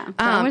Shore. Yeah.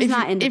 I was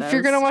not into those. If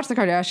you're going to watch the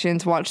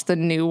Kardashians, watch the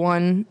new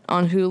one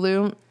on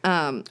Hulu.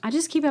 I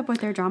just keep up with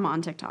their drama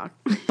on TikTok.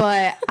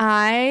 But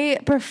I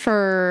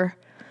prefer,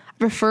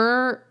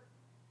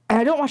 and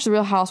I don't watch The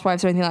Real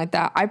Housewives or anything like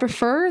that. I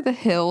prefer The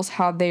Hills,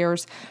 how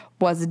theirs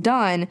was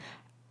done.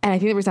 And I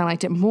think the reason I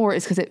liked it more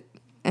is because it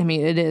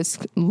is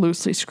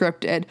loosely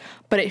scripted,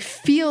 but it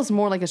feels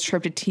more like a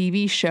scripted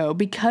TV show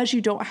because you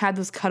don't have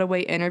those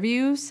cutaway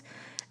interviews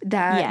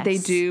that they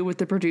do with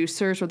the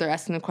producers where they're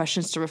asking the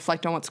questions to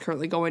reflect on what's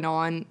currently going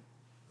on.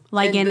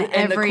 Like in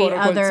every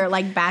other,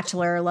 like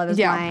Bachelor, Love is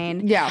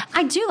Blind. Yeah.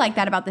 I do like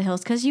that about The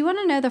Hills because you want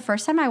to know the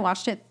first time I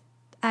watched it,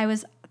 I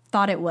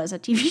thought it was a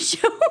TV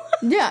show.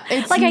 Yeah.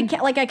 It's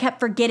I kept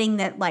forgetting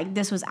that like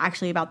this was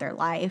actually about their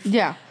life.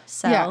 Yeah.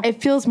 So yeah,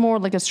 it feels more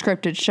like a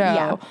scripted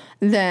show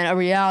than a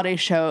reality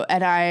show.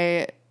 And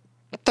I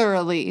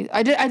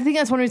think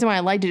that's one reason why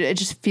I liked it. It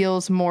just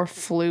feels more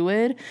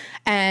fluid,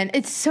 and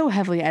it's so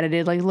heavily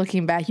edited. Like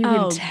looking back, you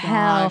can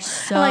tell.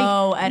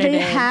 So edited. They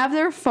have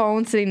their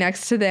phone sitting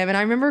next to them, and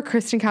I remember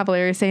Kristen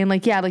Cavallari saying,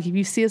 like, yeah, like if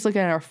you see us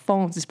looking at our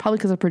phones, it's probably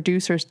because the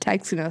producer's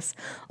texting us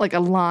like a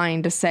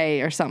line to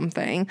say or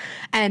something,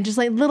 and just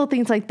like little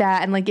things like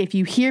that. And like if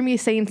you hear me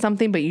saying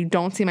something but you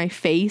don't see my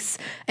face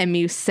and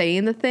me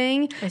saying the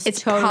thing, it's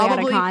totally probably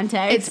out of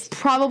context. It's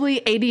probably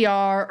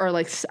ADR or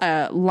like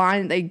a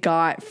line they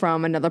got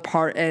from another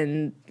part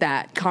in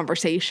that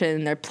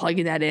conversation. They're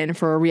plugging that in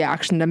for a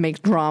reaction to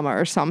make drama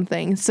or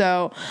something.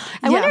 So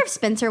I wonder if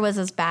Spencer was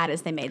as bad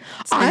as they made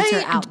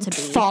Spencer out to be. I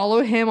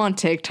follow him on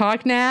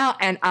TikTok now,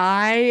 and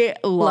I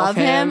love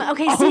him.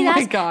 Okay,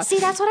 my God. See,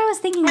 that's what I was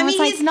thinking. I mean,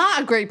 he's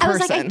not a great person.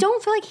 I was like, I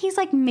don't feel like he's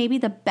like maybe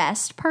the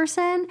best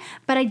person,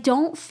 but I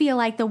don't feel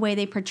like the way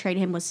they portrayed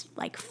him was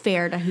like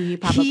fair to who he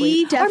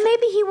probably or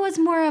maybe he was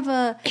more of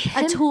a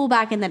tool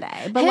back in the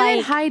day. But him like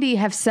and Heidi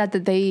have said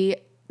that the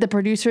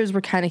producers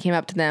came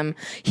up to them.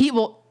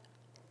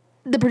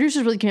 The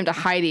producers really came to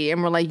Heidi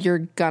and were like, "You're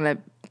gonna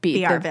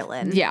be our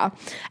villain." Yeah,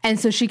 and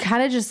so she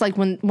kind of just like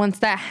once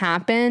that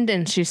happened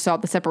and she saw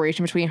the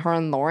separation between her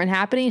and Lauren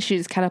happening, she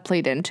just kind of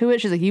played into it.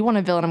 She's like, "You want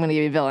a villain? I'm gonna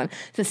give you a villain."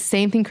 It's the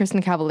same thing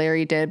Kristen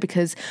Cavallari did,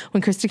 because when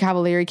Kristen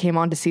Cavallari came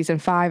on to season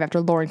 5 after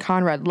Lauren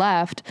Conrad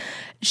left,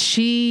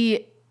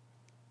 she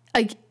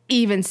like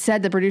even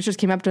said the producers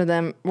came up to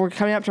them, were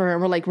coming up to her and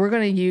were like, we're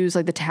going to use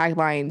like the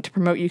tagline to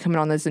promote you coming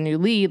on as a new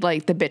lead,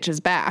 like the bitch is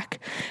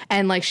back.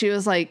 And like, she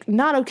was like,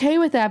 not okay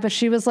with that. But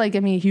she was like, I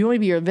mean, if you want to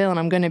be your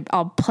villain,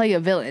 I'll play a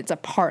villain. It's a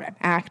part. I'm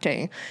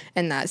acting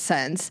in that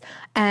sense.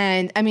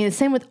 And I mean, the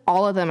same with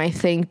all of them, I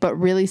think, but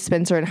really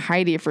Spencer and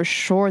Heidi for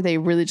sure. They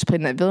really just played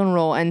in that villain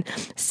role. And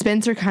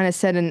Spencer kind of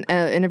said in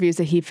interviews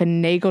that he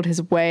finagled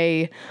his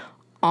way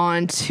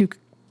onto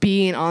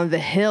being on the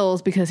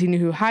Hills because he knew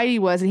who Heidi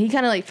was, and he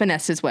kind of like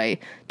finessed his way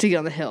to get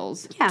on the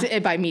Hills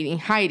by meeting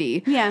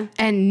Heidi. Yeah.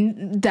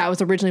 And that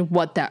was originally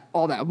what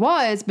all that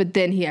was, but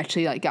then he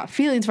actually like got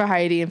feelings for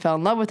Heidi and fell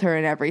in love with her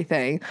and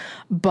everything.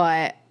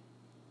 But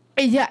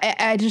yeah,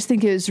 I just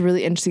think it was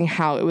really interesting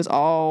how it was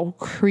all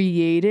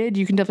created.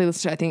 You can definitely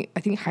listen to, I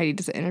think Heidi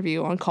does an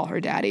interview on Call Her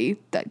Daddy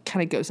that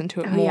kind of goes into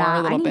it more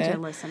a little bit. I need to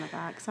listen to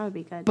that because that would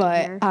be good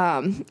but, to hear.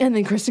 And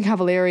then Kristen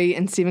Cavallari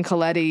and Stephen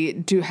Coletti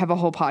do have a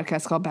whole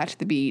podcast called Back to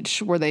the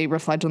Beach where they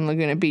reflect on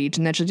Laguna Beach,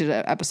 and they actually did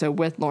an episode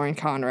with Lauren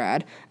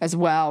Conrad as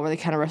well where they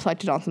kind of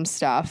reflected on some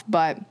stuff.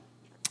 But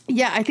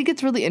yeah, I think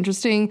it's really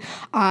interesting.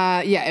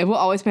 It will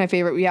always be my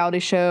favorite reality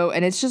show,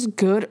 and it's just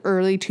good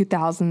early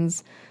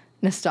 2000s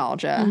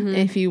nostalgia.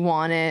 If you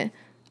want it,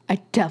 I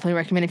definitely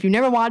recommend it. If you've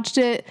never watched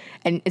it,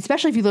 and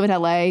especially if you live in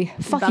LA,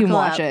 fucking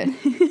watch it.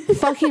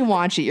 Fucking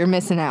watch it. You're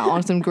missing out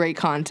on some great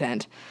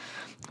content.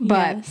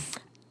 But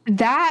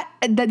that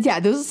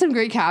those are some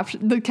great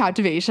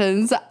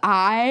captivations.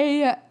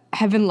 I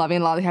have been loving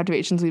a lot of the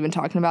activations we've been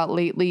talking about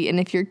lately. And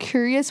if you're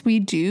curious, we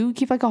do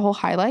keep like a whole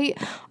highlight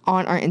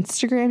on our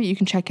Instagram. You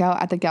can check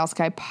out at the Gal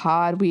Sky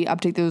Pod. We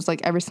update those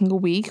like every single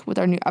week with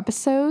our new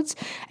episodes.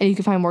 And you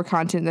can find more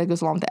content that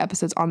goes along with the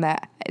episodes on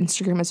that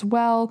Instagram as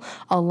well,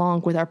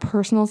 along with our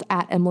personals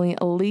at Emily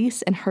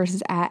Elise, and hers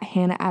is at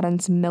Hannah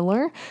Adams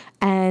Miller.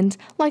 And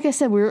like I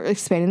said, we're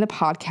expanding the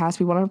podcast.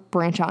 We want to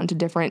branch out into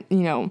different,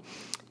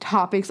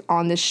 topics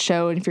on this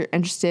show. And if you're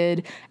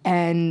interested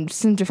in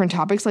some different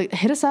topics, like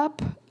hit us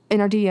up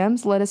in our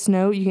DMs, let us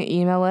know. You can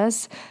email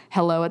us,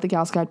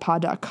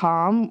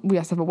 hello@thegalsguidepod.com. We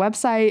also have a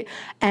website.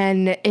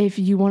 And if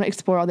you want to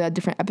explore all the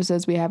different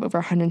episodes, we have over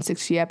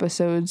 160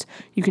 episodes.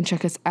 You can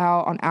check us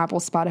out on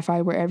Apple,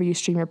 Spotify, wherever you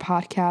stream your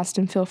podcast.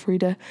 And feel free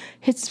to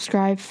hit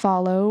subscribe,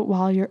 follow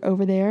while you're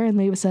over there, and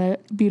leave us a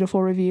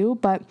beautiful review.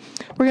 But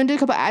we're going to do a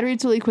couple ad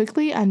reads really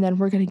quickly, and then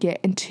we're going to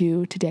get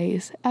into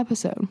today's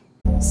episode.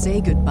 Say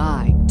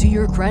goodbye to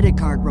your credit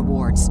card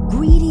rewards.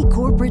 Greedy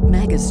corporate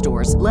mega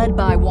stores, led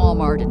by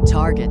Walmart and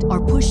Target,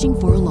 are pushing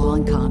for a law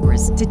in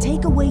Congress to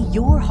take away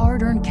your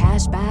hard-earned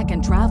cash back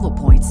and travel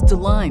points to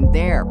line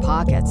their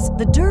pockets.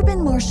 The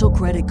Durbin-Marshall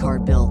credit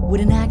card bill would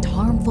enact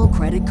harmful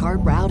credit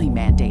card routing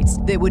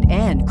mandates that would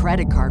end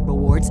credit card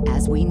rewards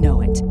as we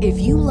know it. If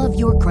you love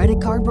your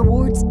credit card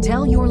rewards,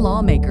 tell your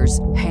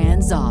lawmakers,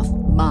 hands off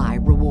my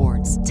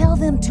rewards. Tell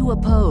them to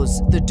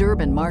oppose the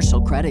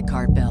Durbin-Marshall credit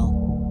card bill.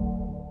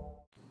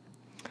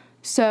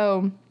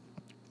 So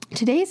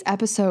today's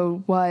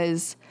episode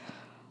was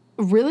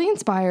really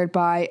inspired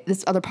by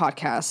this other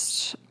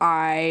podcast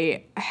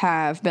I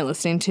have been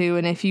listening to.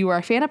 And if you are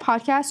a fan of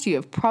podcasts, you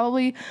have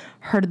probably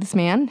heard of this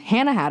man.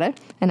 Hannah had it,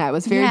 and I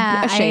was very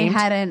ashamed. I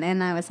hadn't,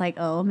 and I was like,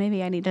 oh,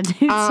 maybe I need to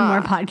do some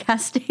more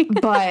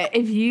podcasting. But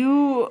if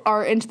you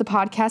are into the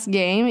podcast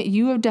game,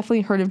 you have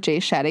definitely heard of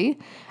Shetty.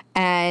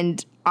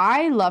 And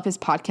I love his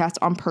podcast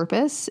on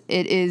purpose.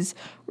 It is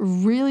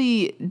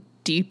really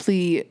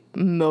deeply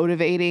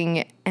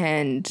motivating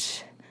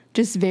and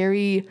just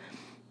very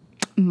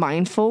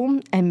mindful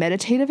and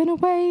meditative in a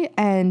way,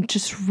 and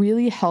just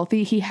really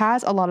healthy. He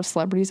has a lot of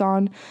celebrities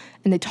on,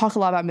 and they talk a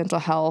lot about mental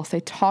health. They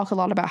talk a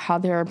lot about how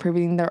they're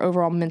improving their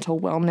overall mental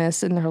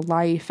wellness in their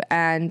life,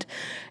 and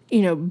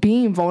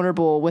being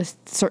vulnerable with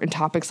certain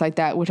topics like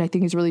that, which I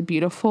think is really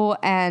beautiful.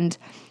 And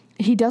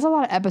he does a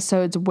lot of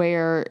episodes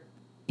where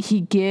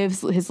he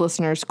gives his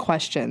listeners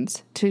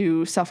questions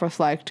to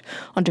self-reflect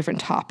on different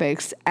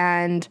topics.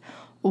 And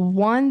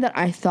one that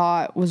I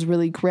thought was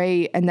really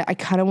great and that I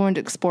kind of wanted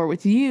to explore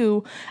with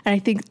you, and I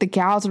think the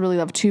gals really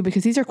love too,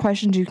 because these are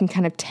questions you can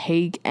kind of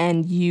take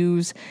and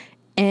use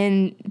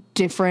in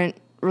different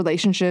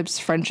relationships,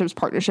 friendships,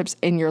 partnerships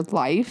in your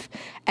life.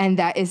 And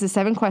that is the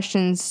 7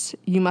 questions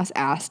you must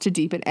ask to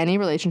deepen any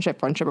relationship,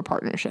 friendship, or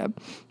partnership,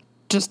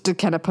 just to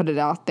kind of put it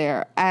out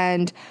there.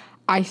 And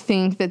I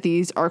think that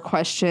these are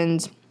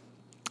questions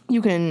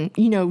you can,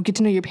 get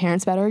to know your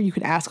parents better. You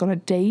can ask on a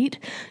date.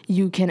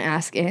 You can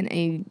ask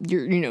in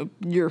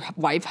your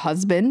wife,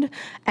 husband.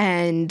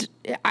 And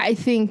I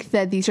think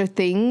that these are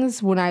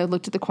things, when I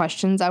looked at the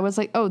questions, I was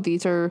like, oh,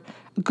 these are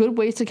good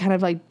ways to kind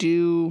of like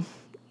do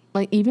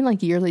like even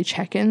like yearly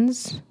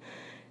check-ins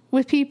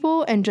with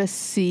people and just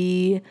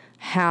see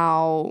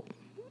how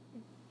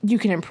you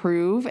can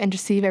improve and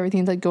just see if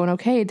everything's like going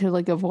okay, to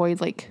like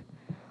avoid like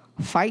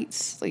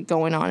fights like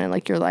going on in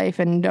like your life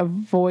and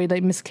avoid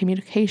like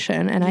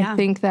miscommunication. And I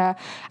think that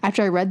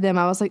after I read them,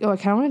 I was like, oh, I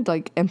kind of want to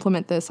like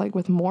implement this like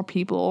with more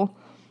people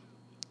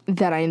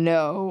that I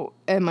know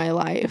in my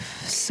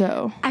life.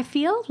 So I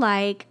feel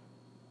like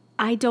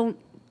I don't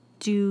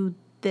do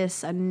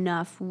this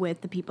enough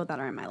with the people that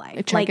are in my life.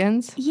 Like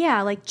check-ins?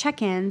 Like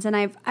check-ins. And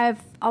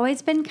I've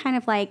always been kind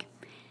of like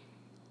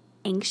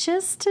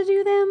anxious to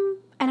do them.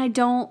 And I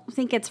don't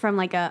think it's from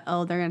like they're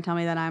going to tell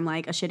me that I'm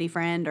like a shitty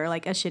friend or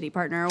like a shitty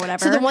partner or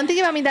whatever. So the one thing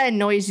about me that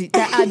annoys you,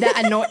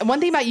 one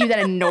thing about you that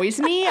annoys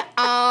me,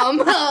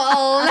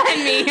 let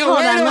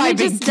me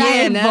just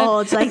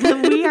divulge. Like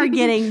we are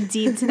getting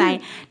deep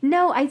tonight.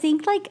 No, I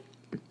think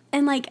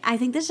I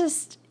think this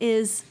just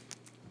is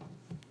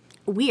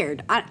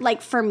weird.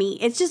 Like for me,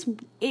 it's just,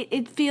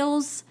 it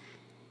feels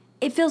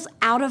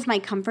out of my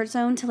comfort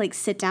zone to like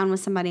sit down with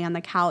somebody on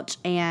the couch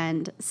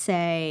and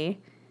say,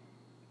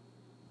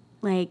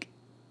 like,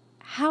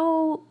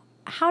 how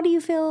do you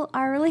feel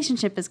our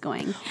relationship is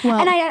going? Well,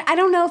 and I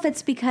don't know if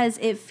it's because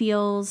it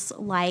feels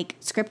like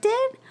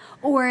scripted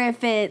or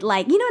if it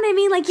like, you know what I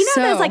mean? Like,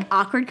 those like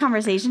awkward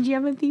conversations you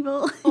have with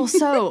people. Well,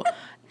 so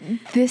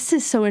this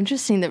is so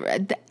interesting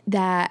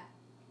that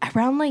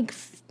around like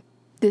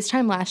this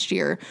time last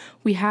year,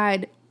 we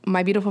had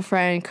my beautiful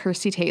friend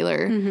Kirsty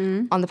Taylor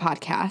on the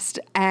podcast.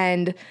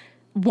 And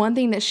one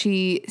thing that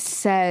she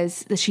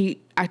says that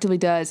she actively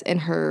does in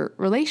her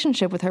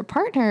relationship with her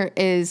partner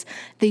is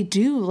they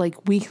do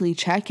like weekly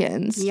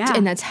check-ins. Yeah.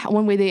 And that's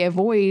one way they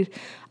avoid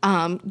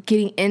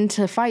getting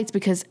into fights,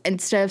 because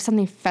instead of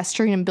something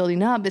festering and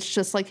building up, it's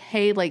just like,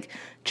 hey, like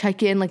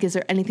check in. Like, is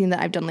there anything that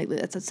I've done lately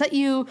that's upset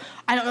you?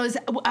 I don't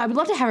know. I would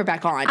love to have her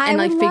back on and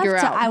like figure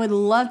out. I would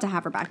love to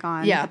have her back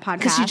on the podcast.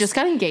 Because she just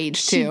got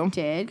engaged too.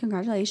 She did.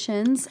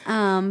 Congratulations.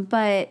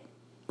 But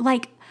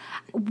like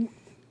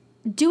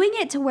doing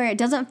it to where it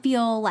doesn't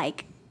feel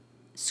like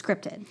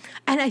scripted.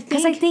 And I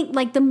think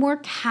like the more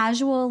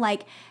casual,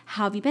 like,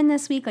 how have you been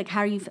this week? Like,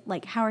 how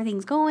are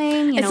things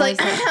going? You know,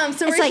 like,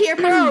 so we're here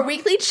for our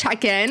weekly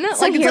check-in.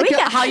 So like, it's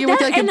like how you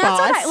work like a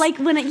boss.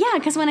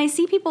 Because when I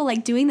see people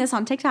like doing this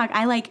on TikTok,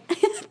 I like,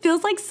 it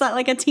feels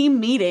like a team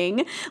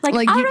meeting.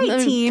 Like all right,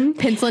 team.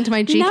 Pencil into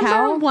my G-Cal.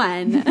 Number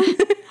one,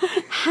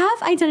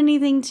 have I done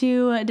anything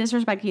to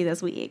disrespect you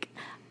this week?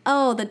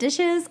 Oh, the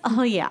dishes?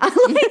 Oh, yeah.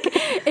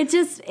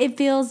 It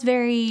feels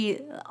very,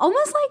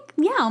 almost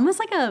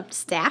like a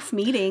staff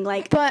meeting.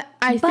 But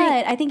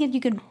I think if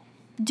you could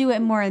do it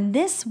more in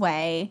this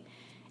way,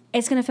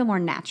 it's going to feel more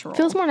natural.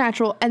 Feels more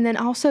natural. And then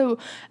also,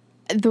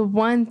 the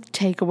one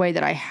takeaway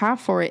that I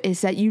have for it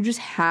is that you just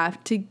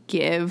have to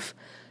give.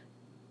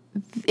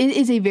 It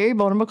is a very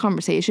vulnerable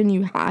conversation.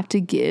 You have to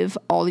give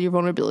all your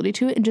vulnerability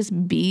to it and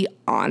just be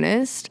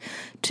honest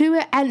to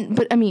it.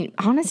 But I mean,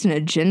 honest in a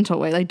gentle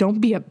way. Like,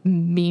 don't be a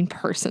mean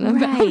person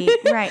about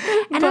it. Right.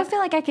 And I feel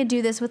like I could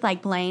do this with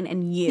like Blaine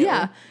and you.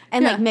 Yeah.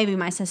 And like maybe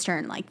my sister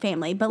and like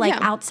family. But like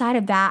outside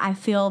of that, I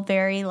feel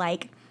very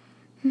like,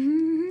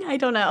 I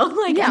don't know.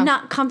 Like, I'm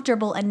not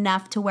comfortable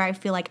enough to where I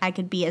feel like I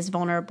could be as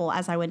vulnerable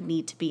as I would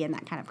need to be in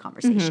that kind of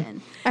conversation. Mm-hmm.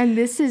 And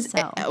this is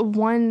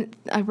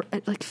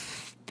like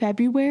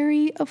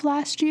February of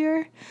last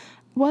year,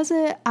 was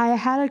it? I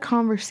had a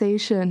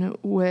conversation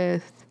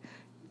with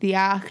the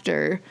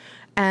actor,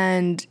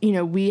 and, you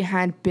know, we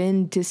had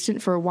been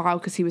distant for a while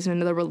because he was in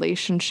another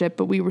relationship,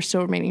 but we were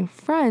still remaining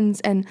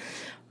friends. And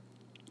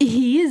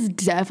he is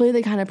definitely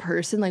the kind of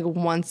person, like,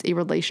 once a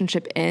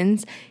relationship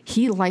ends,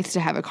 he likes to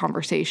have a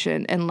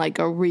conversation and like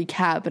a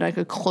recap and like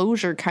a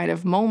closure kind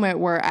of moment,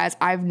 whereas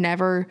I've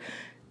never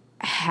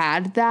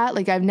had that.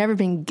 Like, I've never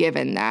been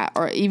given that,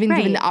 or even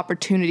given the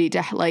opportunity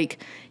to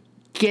like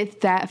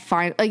get that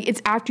fine. Like,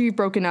 it's after you've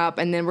broken up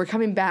and then we're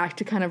coming back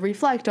to kind of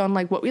reflect on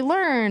like what we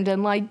learned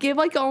and like give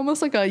like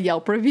almost like a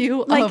Yelp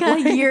review, like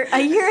a year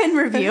in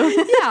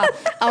review.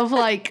 Of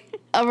like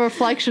a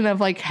reflection of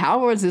like,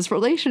 how was this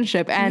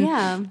relationship? And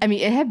I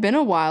mean, it had been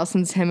a while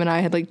since him and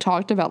I had like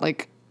talked about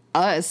like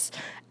us,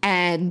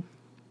 and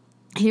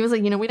he was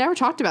like, you know, we never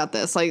talked about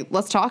this. Like,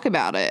 let's talk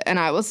about it. And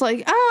I was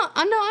like, oh,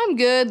 no, I'm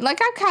good. Like,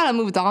 I've kind of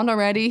moved on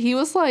already. He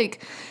was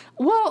like,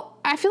 well,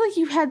 I feel like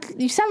you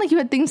sound like you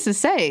had things to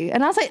say.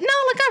 And I was like, no,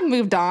 like, I've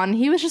moved on.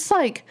 He was just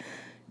like,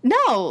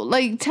 no,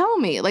 like, tell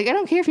me. Like, I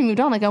don't care if you moved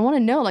on. Like, I want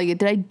to know, like,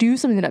 did I do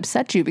something that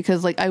upset you?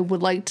 Because, like, I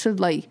would like to,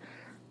 like,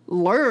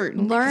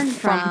 learn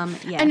from.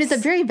 Yes. And it's a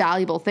very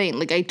valuable thing.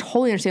 Like, I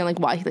totally understand, like,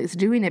 why he likes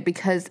doing it.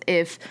 Because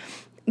if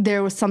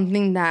there was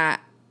something that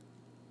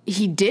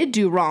he did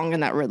do wrong in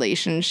that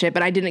relationship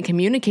and I didn't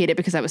communicate it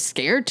because I was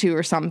scared to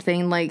or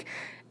something, like,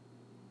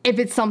 if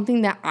it's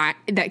something that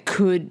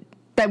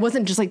that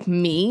wasn't just like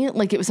me,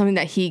 like it was something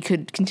that he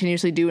could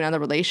continuously do in other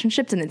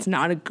relationships and it's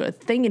not a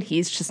good thing and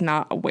he's just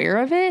not aware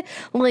of it,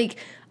 like,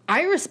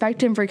 I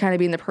respect him for kind of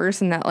being the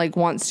person that like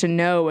wants to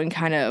know and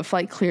kind of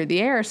like clear the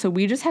air. So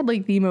we just had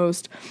like the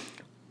most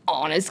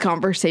honest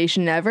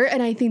conversation ever,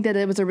 and I think that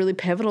it was a really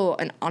pivotal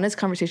and honest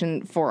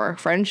conversation for our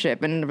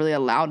friendship, and it really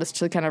allowed us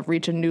to kind of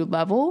reach a new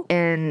level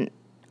in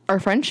our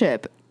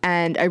friendship,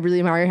 and I really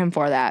admire him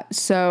for that.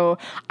 So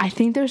I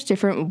think there's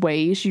different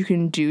ways you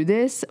can do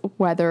this,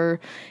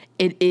 whether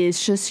it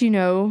is just, you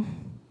know,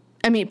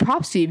 I mean,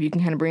 props to you if you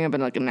can kind of bring it up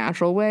in like a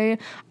natural way.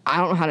 I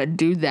don't know how to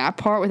do that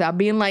part without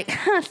being like,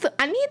 so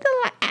I need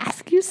to like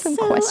ask you some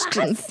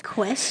questions.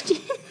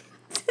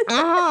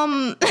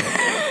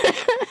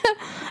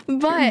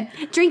 But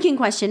drinking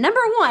question number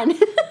 1.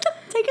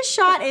 Take a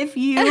shot if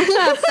you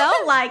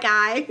felt like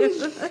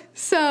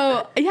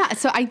So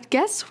I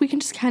guess we can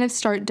just kind of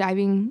start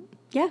diving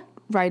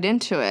right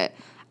into it.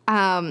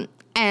 And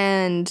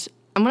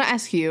I'm going to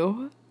ask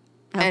you.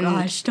 Oh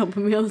gosh, don't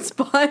put me on the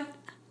spot.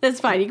 That's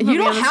fine. You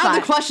don't have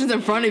the questions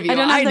in front of you.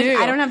 I do.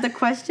 I don't have the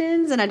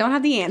questions and I don't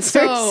have the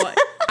answers. So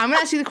I'm going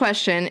to ask you the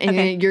question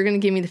and you're going to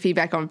give me the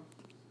feedback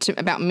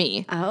about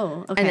me.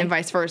 Oh, okay. And then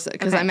vice versa,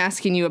 because I'm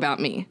asking you about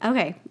me.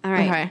 Okay. All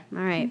right. Okay.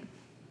 All right.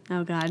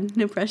 Oh, God.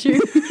 No pressure.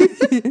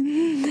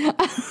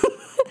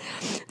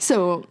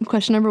 So,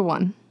 question number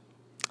 1.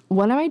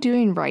 What am I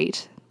doing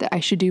right that I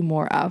should do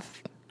more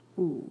of?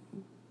 Ooh.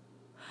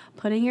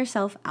 Putting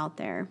yourself out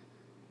there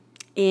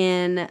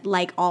in,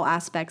 like, all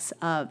aspects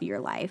of your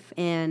life.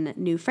 In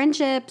new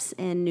friendships,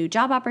 in new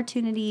job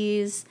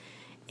opportunities,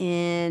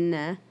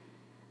 in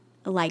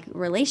like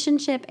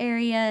relationship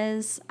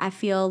areas. I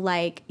feel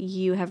like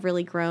you have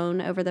really grown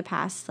over the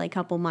past like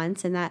couple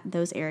months in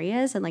those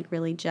areas, and like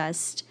really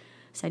just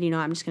said, you know,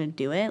 I'm just going to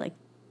do it. Like,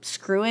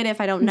 screw it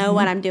if I don't know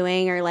what I'm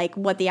doing or like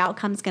what the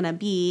outcome's going to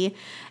be.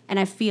 And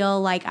I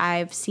feel like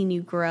I've seen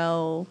you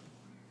grow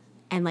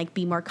and like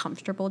be more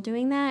comfortable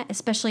doing that,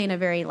 especially in a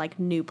very like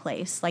new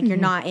place. Like, you're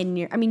not in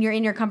your, I mean, you're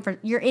in your comfort,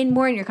 you're in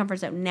more in your comfort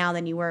zone now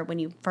than you were when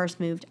you first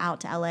moved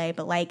out to LA,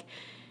 but like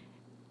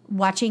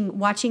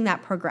watching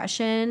that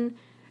progression,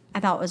 I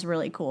thought was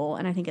really cool,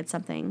 and I think it's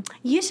something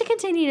you should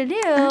continue to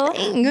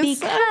do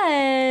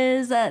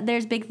because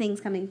there's big things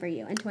coming for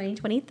you in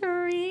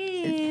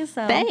 2023.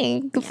 So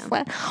thanks.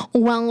 Yeah.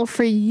 Well,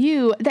 for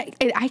you,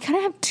 I kind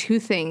of have two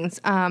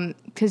things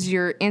because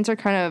your answer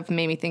kind of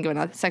made me think of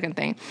another second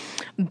thing.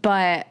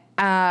 But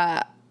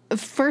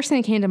first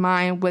thing that came to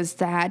mind was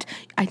that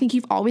I think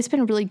you've always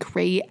been really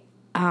great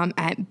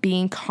at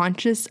being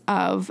conscious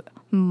of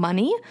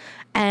money.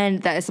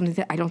 And that is something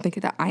that I don't think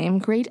that I am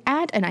great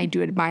at. And I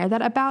do admire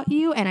that about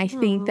you. And I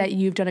think that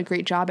you've done a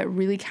great job at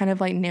really kind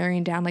of like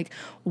narrowing down like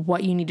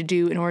what you need to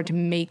do in order to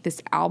make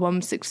this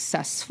album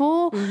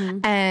successful.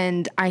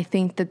 And I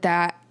think that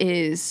that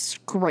is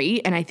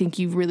great. And I think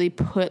you've really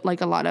put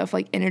like a lot of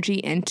like energy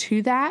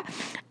into that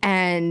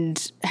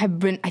and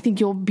I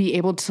think you'll be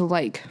able to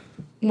like,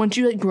 once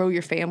you like grow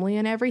your family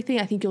and everything,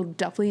 I think you'll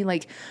definitely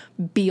like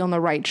be on the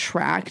right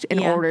track in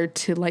order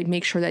to like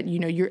make sure that, you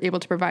know, you're able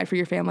to provide for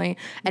your family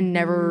and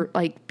never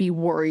like be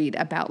worried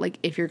about like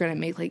if you're going to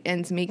make like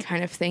ends meet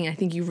kind of thing. And I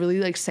think you really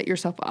like set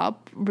yourself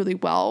up really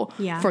well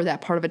for that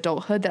part of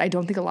adulthood that I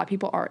don't think a lot of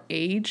people our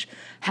age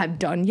have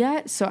done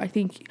yet. So I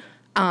think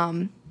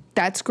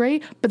that's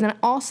great. But then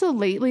also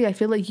lately, I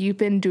feel like you've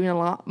been doing a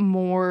lot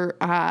more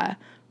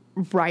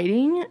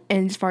writing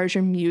and as far as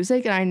your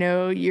music, and I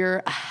know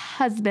your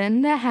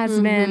husband has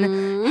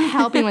been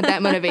helping with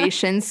that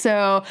motivation,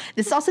 so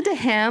this is also to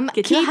him.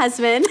 Get your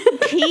husband.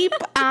 Keep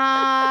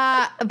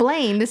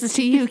Blaine, this is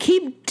to you,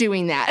 keep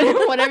doing that.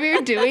 Whatever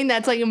you're doing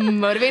that's like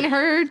motivating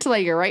her to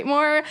like write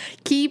more,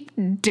 keep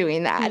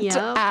doing that.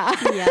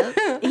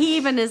 Yep. He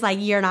even is like,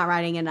 you're not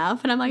writing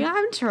enough, and I'm like,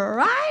 I'm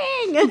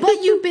trying.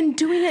 But you've been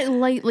doing it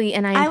lately,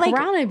 and I'm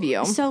proud of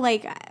you. So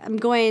like, I'm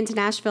going to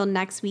Nashville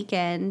next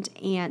weekend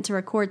and to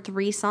record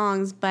 3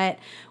 songs, but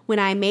when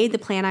I made the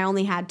plan, I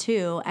only had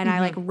 2, and I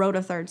like wrote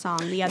a 3rd song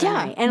the other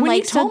night. And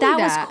like, so that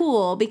was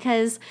cool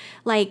because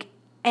like,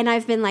 and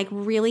I've been like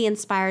really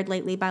inspired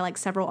lately by like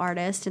several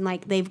artists, and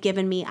like they've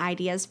given me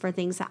ideas for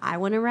things that I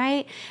want to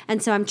write.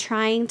 And so I'm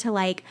trying to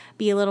like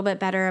be a little bit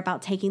better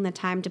about taking the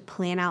time to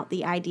plan out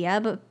the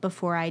idea, but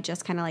before I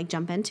just kind of like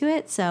jump into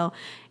it. So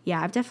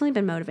yeah, I've definitely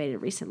been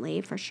motivated recently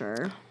for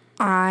sure.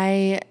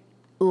 I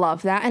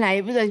love that. And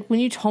I like when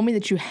you told me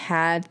that you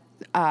had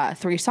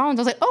 3 songs,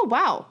 I was like, oh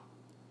wow.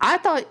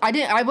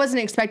 I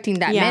wasn't expecting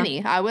that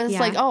many. I was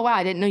like, oh wow,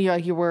 I didn't know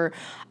you were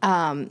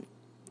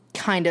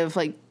kind of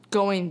like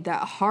going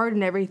that hard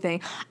and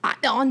everything.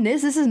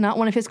 This is not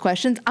one of his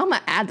questions. I'm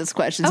gonna add this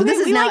question. Okay, so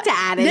this is like to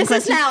add in this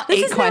questions. Is now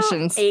 8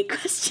 questions. 8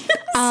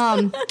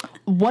 questions.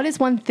 What is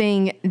one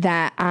thing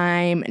that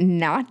I'm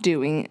not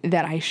doing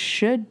that I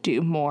should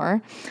do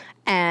more?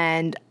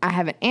 And I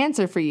have an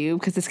answer for you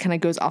because this kind of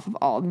goes off of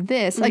all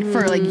this, like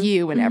for like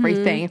you and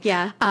everything.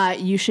 Yeah.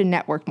 You should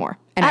network more.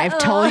 And I've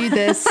told you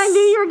this. I knew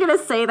you were going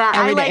to say that.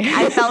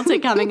 I felt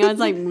it coming. I was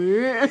like,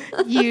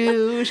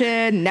 you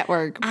should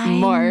network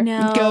more.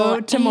 Know.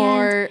 Go to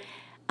more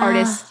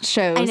artist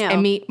shows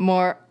and meet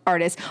more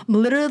artists.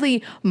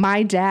 Literally,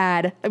 my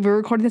dad, we were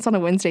recording this on a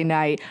Wednesday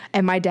night,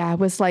 and my dad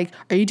was like,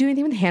 are you doing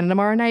anything with Hannah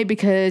tomorrow night?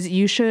 Because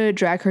you should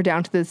drag her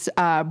down to this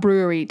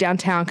brewery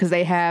downtown because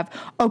they have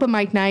open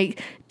mic night.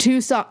 2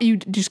 songs. You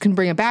just can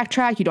bring a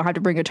backtrack. You don't have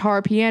to bring guitar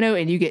or piano,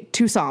 and you get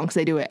 2 songs.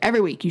 They do it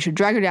every week. You should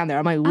drag her down there.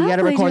 I'm like, we got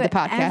to record the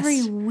podcast.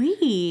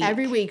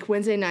 Every week,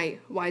 Wednesday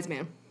night, Wise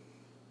Man.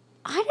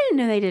 I didn't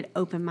know they did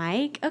open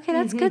mic. Okay,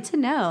 that's good to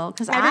know.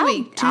 Because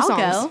every week, 2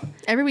 songs. Go.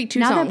 Every week, 2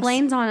 songs. Now that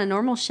Blaine's on a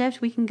normal shift,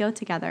 we can go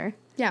together.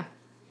 Yeah.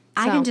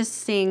 I can just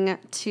sing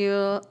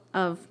 2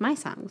 of my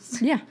songs.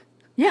 Yeah.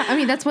 Yeah. I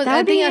mean, that's what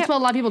I think that's what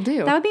a lot of people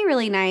do. That would be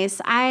really nice.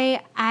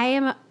 I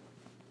am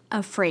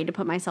afraid to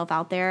put myself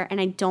out there, and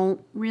I don't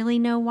really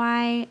know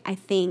why. I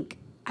think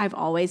I've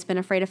always been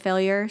afraid of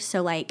failure.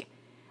 So like,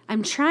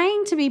 I'm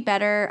trying to be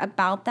better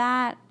about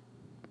that.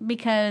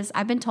 Because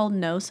I've been told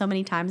no so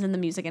many times in the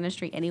music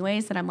industry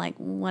anyways that I'm like,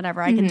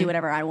 whatever, I can do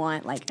whatever I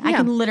want. Like, I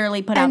can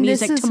literally put out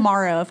music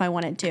tomorrow if I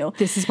wanted to.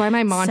 This is why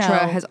my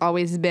mantra has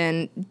always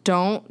been,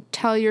 don't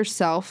tell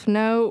yourself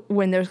no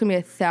when there's going to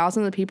be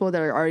 1,000 of people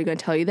that are already going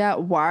to tell you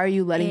that. Why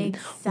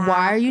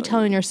are you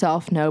telling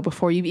yourself no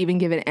before you've even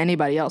given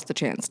anybody else the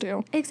chance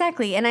to?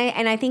 Exactly. And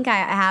I think I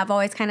have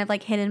always kind of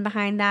like hidden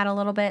behind that a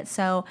little bit.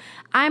 So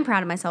I'm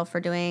proud of myself for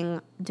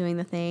doing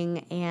the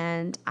thing.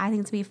 And I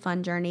think it's going to be a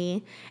fun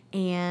journey.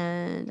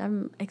 And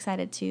I'm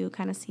excited to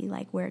kind of see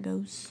like where it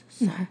goes.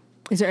 So.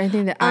 Is there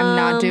anything that I'm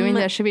not doing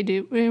that should be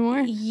do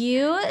anymore?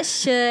 You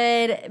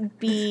should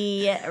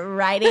be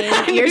writing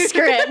your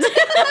script.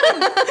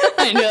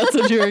 I know that's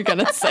what you were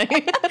gonna say.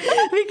 Because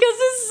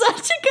it's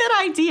such a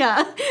good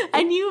idea,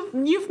 and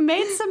you've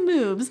made some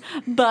moves,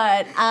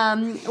 but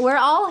we're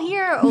all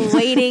here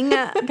waiting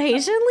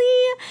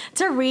patiently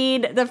to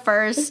read the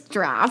first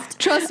draft.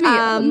 Trust me,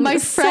 my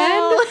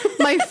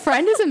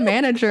friend is a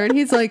manager, and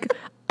he's like,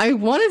 I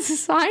wanted to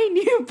sign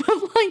you,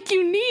 but like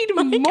you need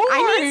more.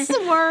 I need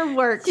some more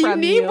work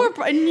from you. You need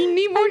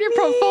more in your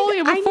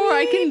portfolio before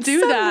I can do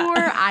that.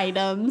 More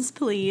items,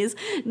 please.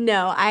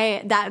 No,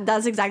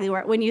 that's exactly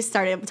where when you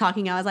started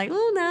talking, I was like,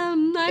 oh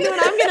no, I know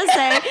what I'm gonna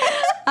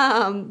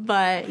say.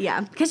 But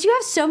yeah, because you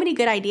have so many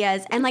good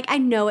ideas, and like I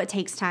know it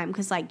takes time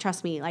because like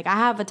trust me, like I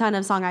have a ton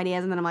of song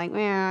ideas, and then I'm like,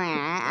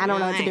 I don't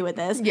know what to do with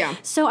this. Yeah.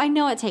 So I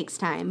know it takes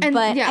time, and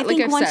but yeah, I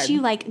think like once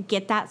you like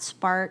get that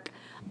spark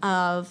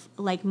of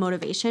like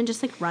motivation,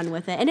 just like run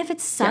with it. And if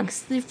it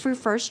sucks, if your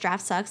first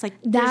draft sucks, like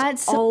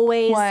that's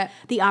always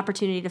the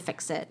opportunity to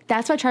fix it.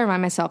 That's what I try to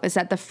remind myself is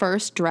that the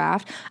first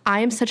draft,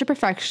 I am such a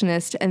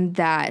perfectionist and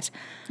that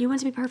you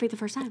want to be perfect the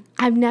first time.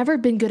 I've never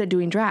been good at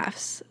doing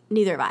drafts.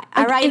 Neither have I.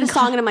 I write a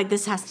song and I'm like,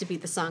 this has to be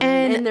the song.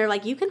 And they're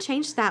like, you can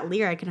change that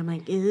lyric. And I'm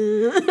like,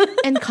 ew.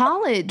 In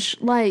college,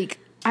 like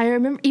I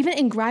remember even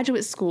in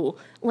graduate school,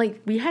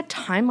 like we had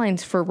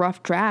timelines for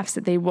rough drafts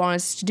that they want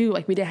us to do.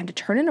 Like we didn't have to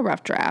turn in a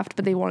rough draft,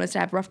 but they want us to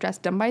have rough drafts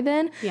done by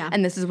then. Yeah.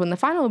 And this is when the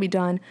final will be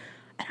done.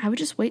 And I would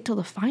just wait till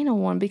the final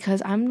one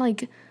because I'm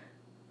like,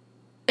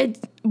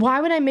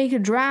 why would I make a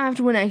draft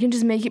when I can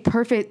just make it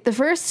perfect the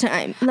first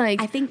time?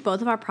 Like I think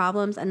both of our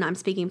problems, and I'm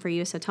speaking for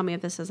you, so tell me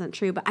if this isn't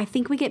true, but I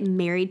think we get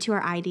married to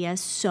our ideas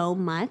so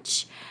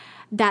much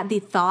that the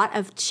thought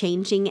of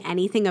changing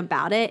anything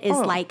about it is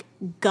like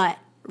gut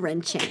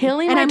wrenching.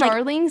 Killing my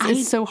darlings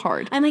is so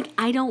hard. I'm like,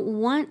 I don't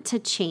want to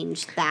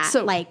change that.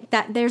 So, like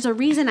that there's a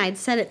reason I'd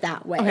said it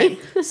that way.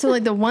 Okay. So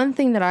like the one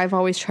thing that I've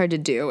always tried to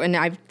do, and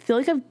I feel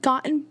like I've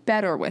gotten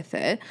better with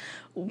it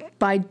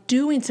by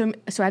doing so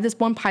I have this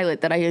one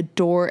pilot that I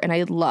adore and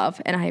I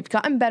love, and I've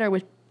gotten better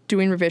with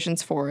doing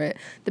revisions for it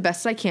the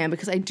best I can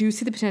because I do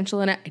see the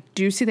potential in it. I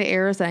do see the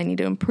errors that I need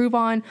to improve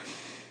on.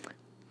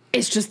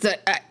 It's just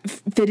that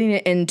fitting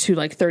it into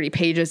like 30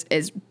 pages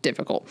is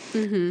difficult.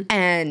 Mm-hmm.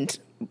 And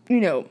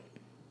you know,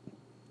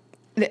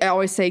 I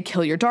always say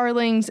kill your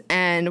darlings,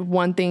 and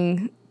one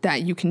thing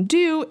that you can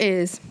do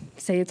is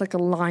say it's like a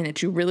line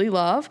that you really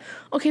love.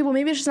 Okay, well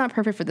maybe it's just not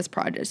perfect for this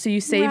project. So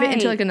you save it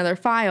into like another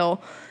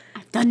file.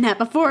 I've done that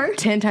before.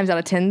 10 times out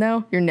of 10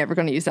 though, you're never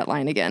going to use that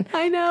line again.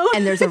 I know.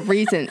 And there's a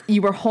reason.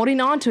 You were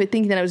holding on to it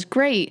thinking that it was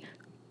great,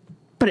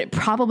 but it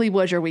probably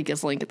was your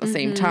weakest link at the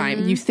same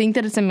time. You think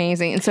that it's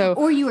amazing, and so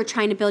or you were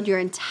trying to build your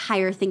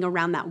entire thing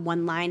around that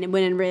one line, and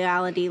when in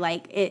reality,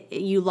 like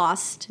you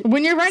lost.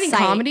 When you're writing sight.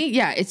 comedy,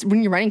 it's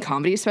when you're writing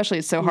comedy, especially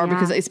it's so hard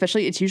because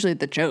especially it's usually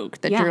the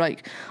joke that you're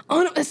like,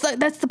 oh no, it's like,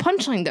 that's the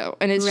punchline though,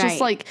 and it's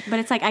just like, but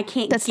it's like I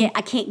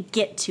can't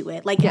get to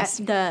it. Like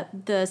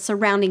the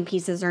surrounding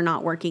pieces are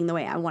not working the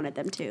way I wanted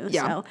them to.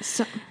 Yeah.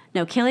 So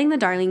no, killing the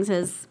darlings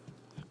is.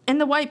 And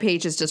the white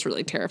page is just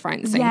really terrifying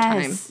at the same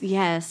time.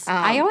 Yes.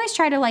 I always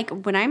try to like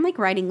when I'm like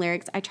writing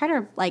lyrics, I try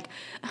to like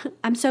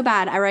I'm so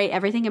bad. I write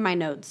everything in my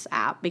notes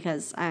app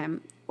because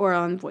or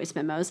on voice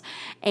memos,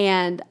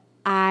 and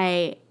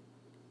I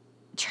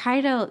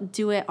try to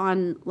do it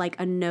on like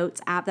a notes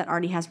app that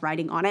already has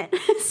writing on it,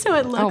 so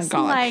it looks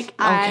like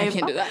I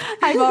can't do that.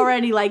 I've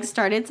already like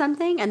started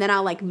something, and then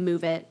I'll like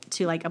move it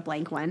to like a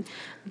blank one.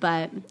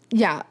 But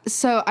yeah,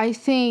 so I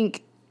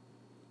think.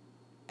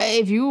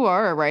 If you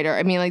are a writer,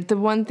 I mean, like, the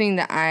one thing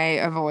that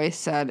I have always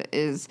said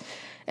is,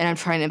 and I'm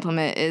trying to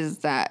implement, is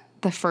that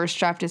the first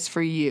draft is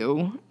for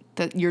you,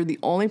 that you're the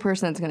only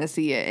person that's going to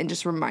see it, and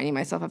just reminding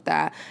myself of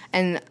that.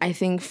 And I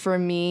think for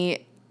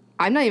me,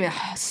 I'm not even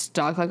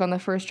stuck, like, on the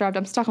first draft.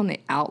 I'm stuck on the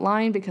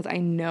outline because I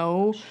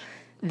know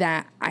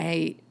that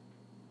I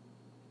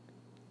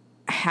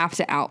have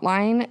to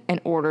outline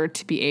in order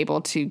to be able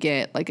to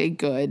get, like, a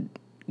good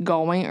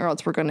going, or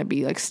else we're going to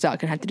be, like,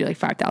 stuck and have to do, like,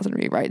 5,000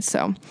 rewrites.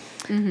 So...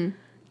 Mm-hmm.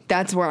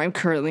 That's where I'm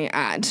currently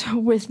at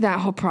with that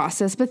whole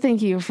process. But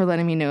thank you for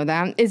letting me know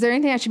that. Is there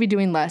anything I should be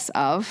doing less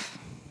of?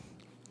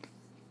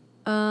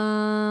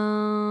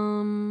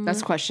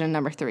 That's question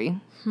number 3. I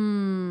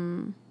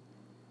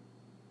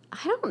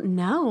don't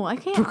know. I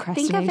can't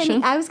think of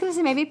any. I was going to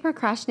say maybe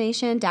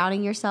procrastination,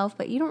 doubting yourself,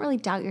 but you don't really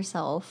doubt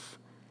yourself.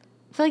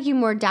 I feel like you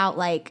more doubt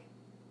like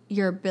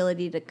your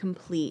ability to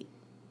complete.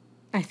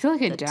 I feel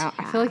like I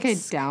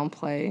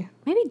downplay.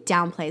 Maybe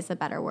downplay is a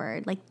better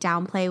word. Like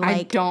downplay, like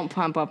I don't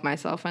pump up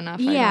myself enough.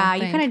 Yeah,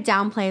 you kind of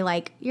downplay.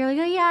 Like you're like,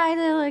 oh yeah,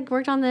 I like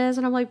worked on this,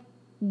 and I'm like,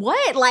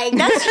 what? Like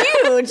that's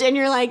huge, and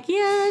you're like,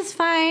 yeah, it's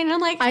fine. And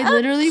I'm like, I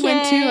literally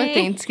went to a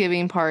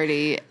Thanksgiving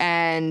party,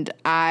 and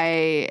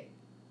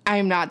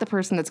I'm not the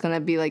person that's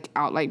gonna be like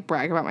out like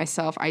brag about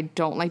myself. I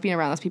don't like being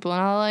around those people in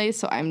LA,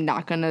 so I'm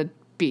not gonna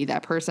be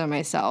that person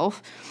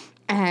myself.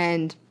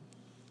 And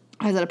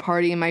I was at a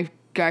party, and my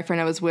guy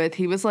friend I was with,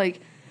 he was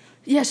like,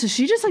 yeah, so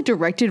she just like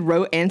directed,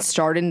 wrote, and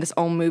starred in this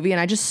own movie, and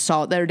I just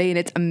saw it the other day, and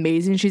it's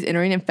amazing. She's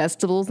entering in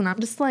festivals, and I'm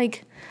just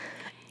like,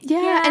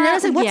 yeah. And then I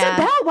was like, what's it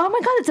about? Oh my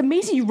god, it's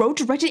amazing. You wrote,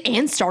 directed,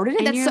 and starred in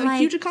it. That's so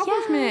huge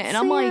accomplishment. And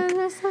I'm like,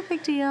 that's no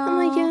big deal.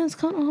 I'm like, yeah, it's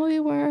called Oh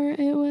You Were.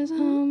 It was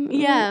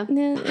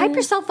hype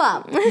yourself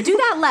up. Do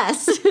that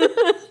less.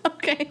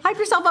 Okay. Hype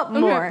yourself up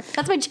more. Okay.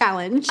 That's my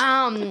challenge.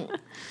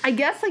 I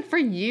guess like for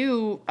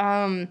you,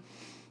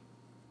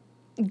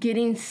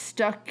 getting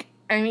stuck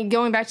I mean,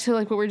 going back to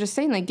like what we were just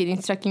saying, like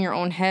getting stuck in your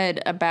own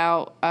head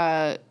about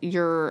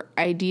your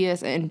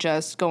ideas and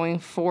just going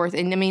forth.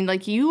 And I mean,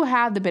 like you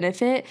have the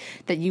benefit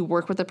that you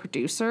work with a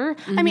producer.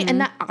 I mean, and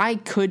that I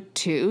could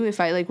too if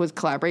I like was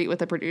collaborate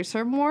with a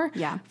producer more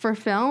for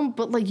film.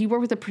 But like you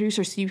work with a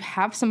producer, so you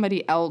have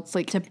somebody else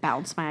like to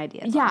bounce my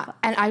ideas. Yeah, off of.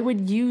 and I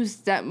would use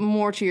that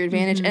more to your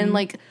advantage and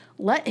like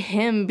let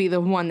him be the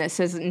one that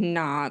says,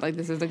 nah, like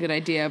this is a good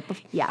idea.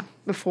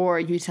 Before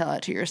you tell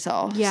it to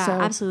yourself. Yeah, so.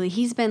 absolutely.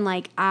 He's been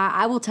like,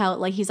 I will tell,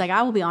 like, he's like,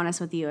 I will be honest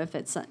with you if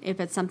it's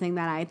something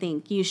that I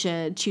think you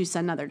should choose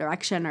another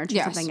direction or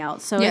choose something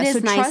else. So it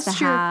is nice to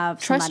have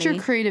trust somebody.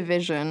 your creative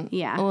vision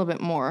a little bit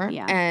more.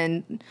 Yeah.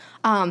 And,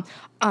 I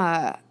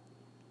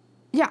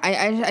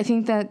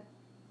think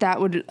that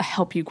would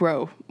help you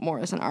grow more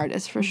as an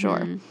artist for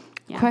sure.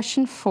 Yeah.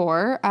 Question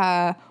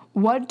 4,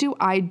 what do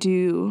I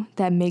do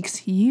that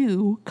makes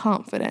you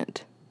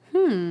confident?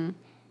 What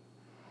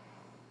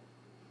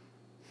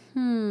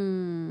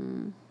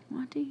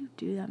do you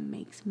do that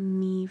makes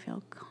me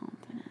feel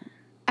confident?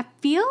 I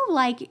feel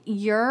like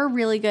you're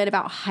really good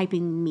about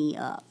hyping me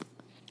up.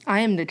 I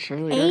am the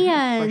cheerleader,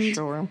 and for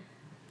sure.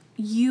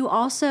 You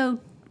also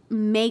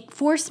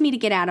force me to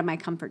get out of my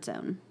comfort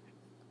zone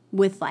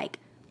with like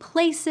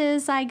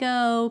places I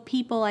go,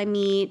 people I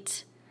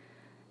meet.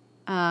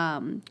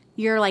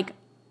 You're like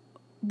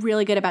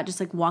really good about just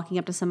like walking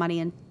up to somebody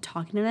and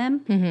talking to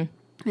them.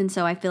 And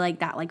so I feel like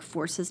that like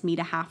forces me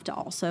to have to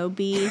also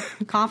be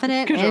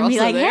confident and be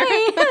like, there.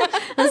 Hey,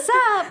 what's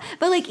up?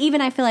 But like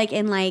even I feel like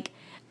in like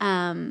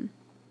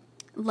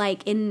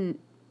in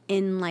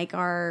like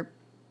our,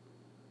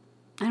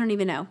 I don't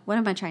even know, what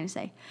am I trying to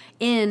say?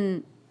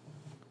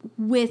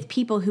 With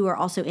people who are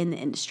also in the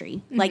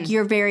industry. Like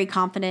you're very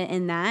confident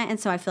in that.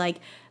 And so I feel like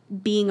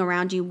being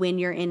around you when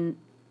you're in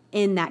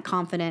that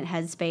confident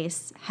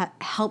headspace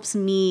helps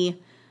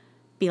me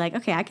be like,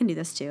 okay, I can do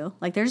this too.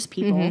 Like there's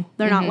people.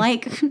 They're not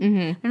like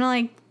they're not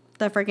like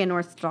the freaking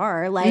North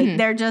Star. Like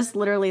they're just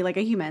literally like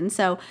a human.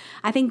 So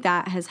I think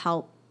that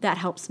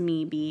helps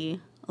me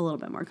be a little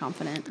bit more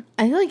confident.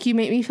 I feel like you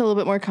make me feel a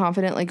little bit more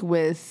confident like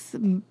with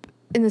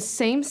in the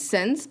same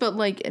sense, but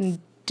like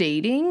in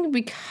dating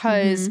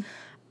because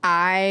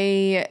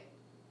I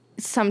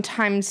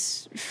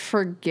sometimes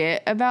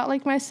forget about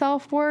like my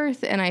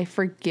self-worth and I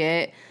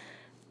forget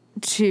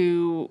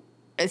to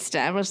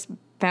establish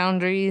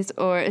boundaries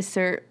or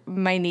assert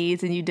my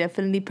needs, and you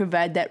definitely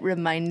provide that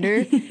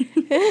reminder.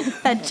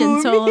 That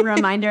gentle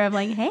reminder of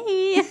like,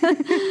 hey.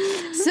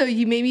 So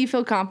you made me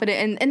feel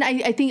confident. And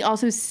I think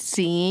also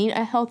seeing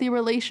a healthy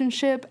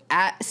relationship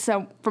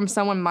from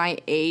someone my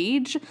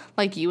age,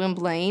 like you and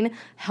Blaine,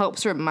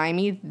 helps remind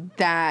me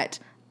that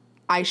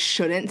I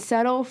shouldn't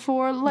settle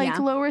for like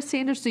lower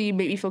standards. So you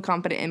make me feel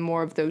confident in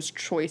more of those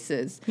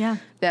choices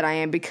that I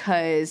am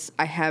because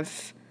I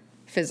have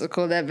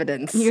physical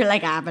evidence. You're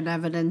like, I have an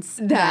evidence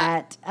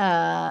that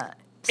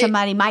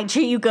somebody might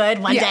treat you good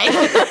one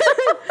day.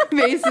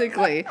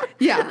 Basically.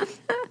 Yeah.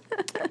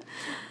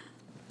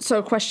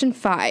 So question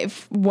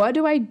 5. What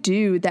do I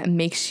do that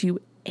makes you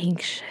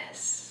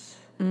anxious?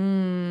 What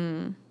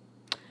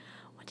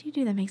do you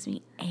do that makes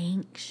me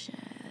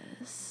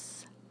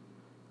anxious?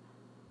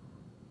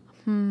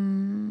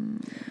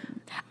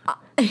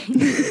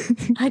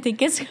 I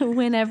think it's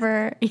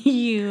whenever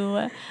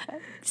you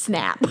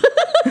snap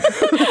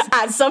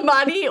at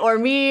somebody or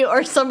me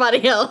or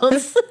somebody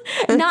else.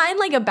 Not in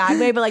like a bad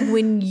way, but like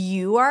when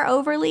you are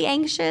overly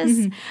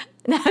anxious,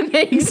 that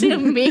makes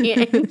me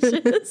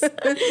anxious.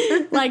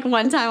 Like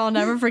one time I'll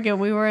never forget,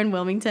 we were in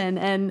Wilmington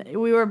and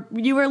we were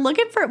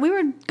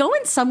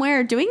going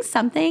somewhere doing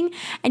something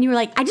and you were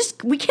like,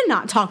 we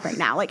cannot talk right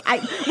now. Like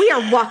we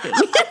are walking.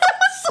 And I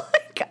was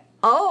like,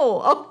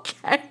 oh,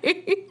 okay.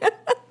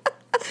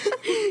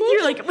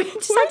 You're like, we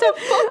just have to.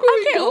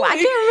 I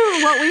can't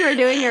remember what we were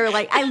doing. Or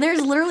like,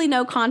 there's literally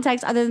no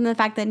context other than the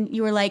fact that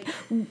you were like,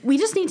 we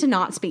just need to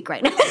not speak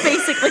right now.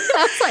 Basically,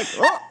 I was like,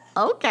 well,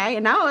 okay.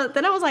 And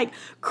then I was like,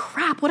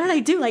 crap, what did I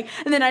do? Like,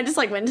 and then I just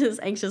like went into this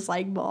anxious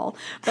like ball.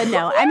 But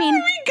no, I mean,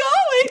 where are we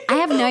going? I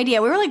have no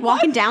idea. We were like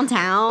walking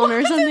downtown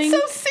or something.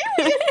 So serious.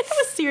 It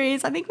was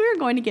serious. I think we were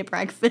going to get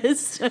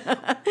breakfast. Was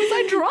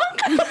I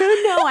drunk?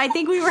 No, I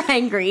think we were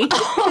hangry.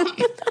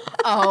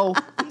 Oh,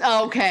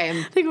 okay.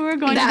 I think we were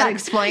going that to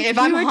explain. If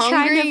I'm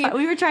hungry,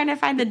 we were trying to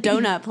find the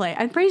donut place.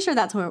 I'm pretty sure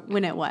that's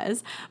when it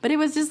was, but it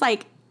was just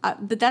like,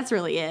 but that's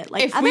really it.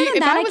 Like, if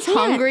I was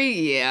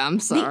hungry, yeah, I'm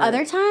sorry. The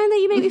other time that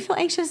you make me feel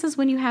anxious is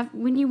when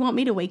you want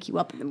me to wake you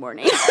up in the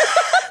morning.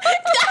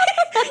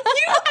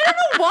 I don't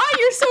know why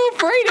you're so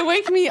afraid to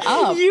wake me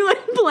up. You and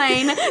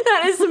Blaine,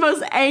 that is the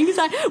most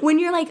anxiety. When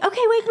you're like,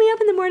 okay, wake me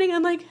up in the morning,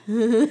 I'm like,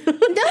 no,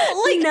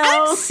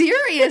 I'm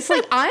serious.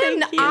 Like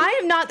I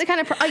am not the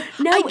kind of I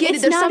get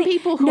it. There's some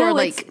people who are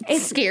like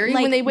it's scary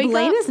like, when they wake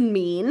Blaine up. Blaine is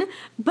mean,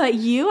 but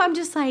I'm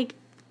just like,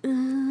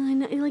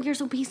 like you're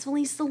so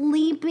peacefully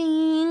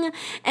sleeping,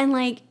 and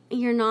like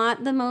you're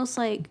not the most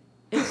like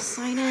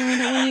excited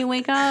when you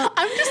wake up.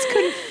 I'm just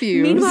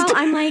confused. Meanwhile,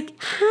 I'm like,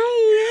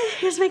 hi,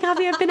 here's my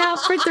coffee. I've been up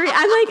for 3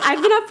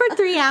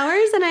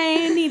 hours and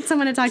I need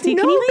someone to talk to.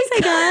 No, Can you please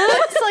wake up?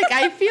 it's like,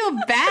 I feel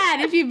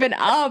bad if you've been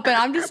up and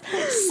I'm just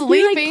sleeping.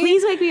 You're like,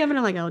 please wake me up. And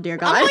I'm like, oh, dear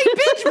God. I'm like,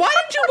 bitch, why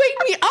didn't you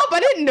wake me up? I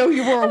didn't know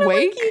you were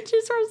awake. You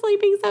just were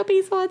sleeping so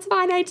peaceful. It's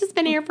fine. I just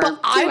been here for 2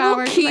 I will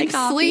hours. keep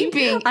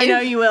sleeping. I know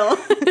you will.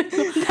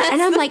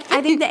 And I'm like,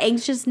 I think the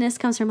anxiousness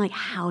comes from like,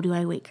 how do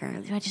I wake her?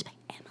 Do I just be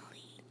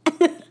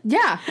Emily?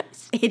 Yeah.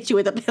 Hit you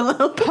with a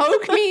pillow.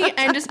 Poke me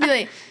and just be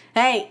like,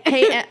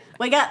 hey,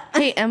 wake up.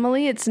 Hey,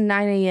 Emily, it's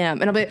 9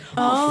 a.m. And I'll be like,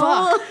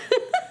 oh, fuck.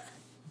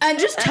 And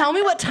just tell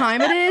me what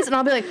time it is, and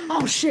I'll be like,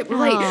 oh, shit, we're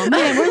late. Oh,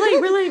 man,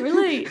 we're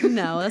late.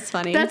 No, that's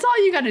funny. That's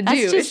all you got to do.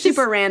 That's just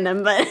super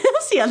random, but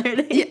we'll see other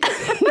days. Yeah,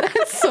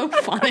 that's so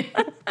funny.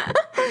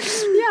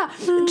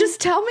 Yeah, just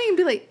tell me and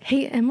be like,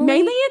 hey, Emily.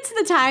 Mainly it's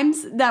the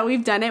times that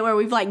we've done it where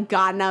we've like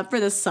gotten up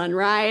for the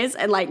sunrise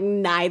and like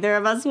neither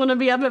of us want to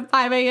be up at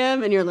 5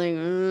 a.m. and you're like,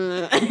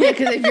 yeah,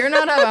 because if you're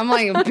not up, I'm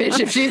like, bitch,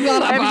 if she's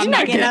not up, I'm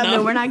not getting up.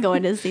 No, we're not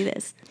going to see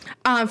this.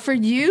 For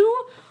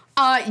you,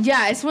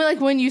 yeah, it's when, like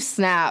when you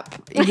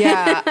snap.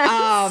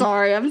 Yeah.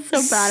 Sorry, I'm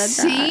so bad at that.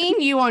 Seeing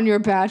you on your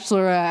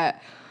Bachelorette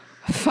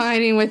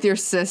fighting with your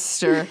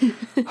sister.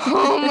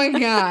 Oh my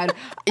God.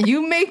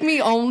 You make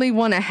me only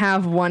want to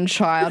have one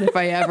child if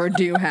I ever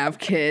do have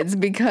kids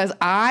because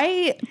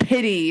I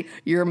pity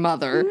your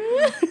mother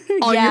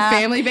on your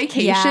family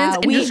vacations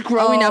and just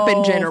growing up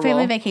in general.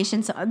 Family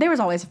vacations, there was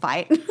always a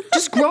fight.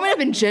 Just growing up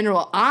in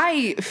general,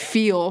 I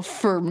feel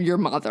for your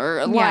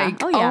mother.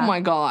 Like, oh my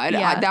God.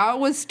 That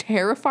was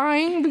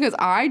terrifying because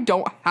I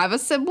don't have a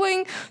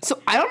sibling. So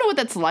I don't know what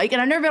that's like.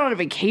 And I've never been on a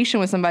vacation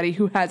with somebody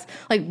who has,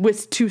 like,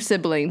 with 2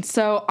 siblings.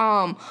 So,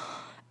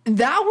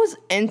 that was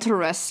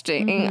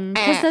interesting.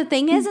 Because the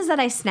thing is that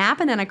I snap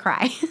and then I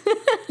cry.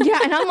 Yeah,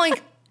 and I'm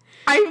like,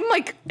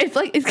 it's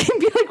like, it can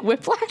be like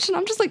whiplash, and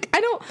I'm just like,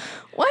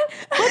 what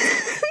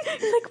is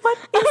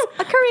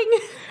occurring?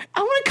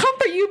 I want to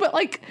comfort you, but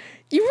like,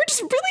 you were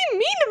just really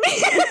mean to me.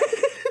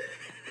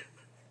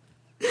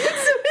 So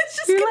it's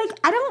just you're like,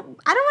 I don't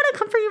want to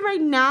comfort you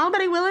right now, but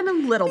I will in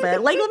a little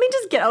bit. Like, let me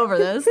just get over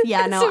this.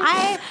 Yeah, no, so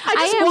I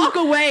just walk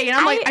away, and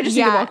I'm like, I just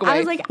need to walk away. I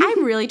was like,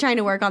 I'm really trying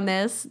to work on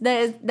this.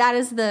 That's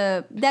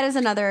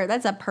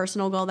a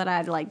personal goal that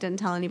I didn't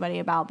tell anybody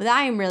about, but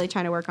I am really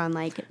trying to work on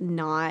like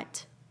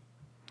not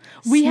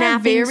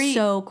snapping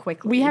so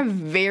quickly. We have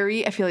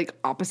very, I feel like,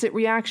 opposite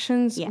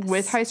reactions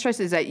with high stress.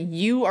 Is that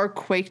you are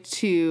quick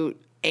to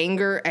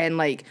anger and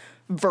like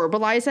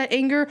verbalize that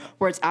anger,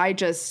 whereas I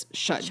just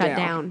shut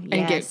down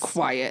and get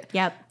quiet.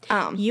 Yep.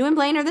 You and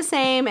Blaine are the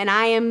same, and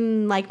I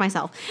am like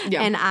myself.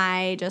 Yeah. And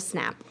I just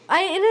snap.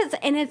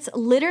 It's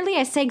literally,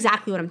 I say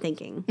exactly what I'm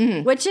thinking,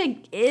 which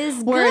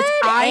is whereas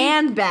good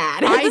and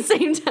bad at the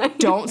same time.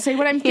 Don't say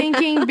what I'm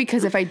thinking,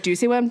 because if I do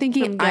say what I'm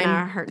thinking,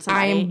 I'm hurt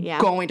somebody.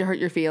 I'm going to hurt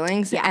your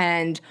feelings. Yeah.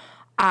 And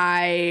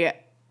I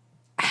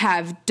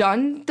have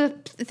done the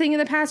thing in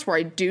the past where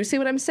I do say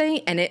what I'm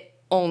saying, and it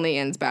only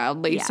ends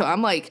badly. Yeah. So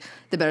I'm like,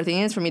 the better thing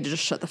is for me to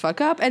just shut the fuck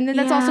up. And then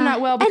that's also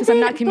not well because I'm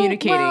not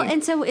communicating.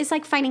 And so it's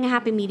like finding a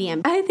happy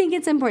medium. I think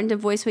it's important to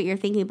voice what you're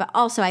thinking, but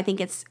also I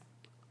think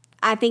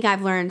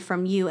I've learned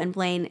from you and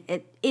Blaine,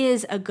 it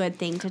is a good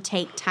thing to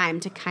take time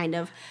to kind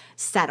of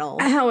settle.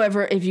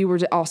 However, if you were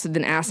to also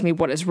then ask me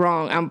what is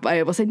wrong,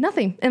 I will say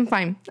nothing. I'm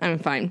fine.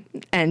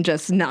 And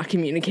just not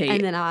communicate.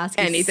 And then I'll ask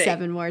you anything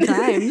 7 more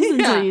times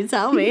until you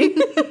tell me.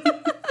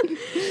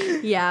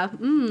 Yeah.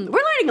 We're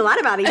learning a lot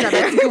about each other.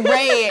 It's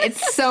great.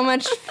 It's so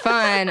much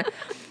fun.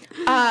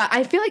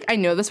 I feel like I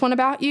know this one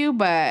about you,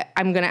 but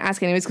I'm going to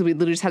ask anyways because we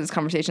literally just had this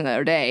conversation the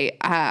other day.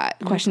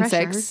 Question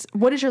 6.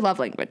 What is your love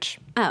language?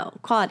 Oh,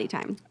 quality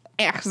time.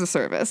 Acts of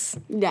service.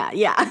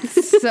 Yeah.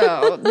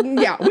 So,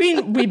 yeah,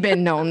 we've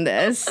been known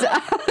this.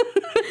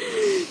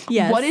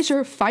 Yes. What is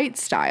your fight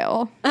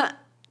style?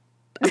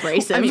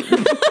 Abrasive.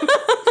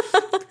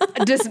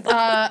 Just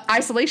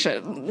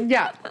isolation.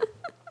 Yeah.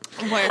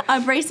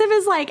 Abrasive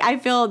is like, I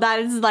feel that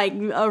is like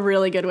a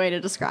really good way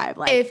to describe.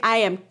 Like, if I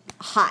am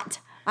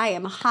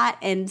hot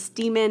and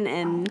steaming,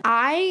 and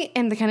I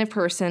am the kind of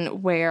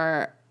person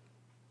where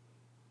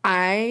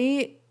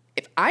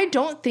if I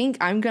don't think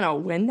I'm gonna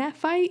win that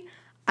fight,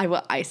 I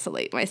will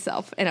isolate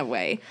myself in a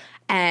way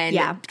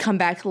and come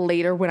back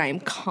later when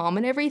I'm calm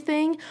and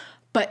everything.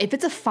 But if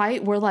it's a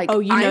fight where like,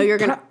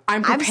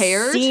 I'm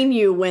prepared. I've seen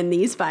you win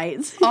these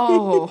fights.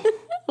 Oh.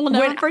 Well,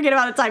 never forget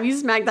about the time you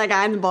smacked that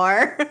guy in the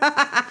bar.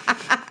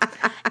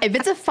 If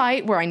it's a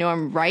fight where I know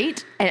I'm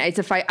right, and it's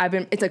a fight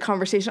it's a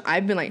conversation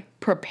I've been like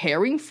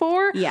preparing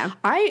for. Yeah,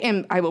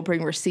 I will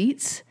bring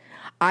receipts.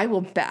 I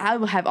will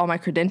have all my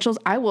credentials.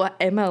 I will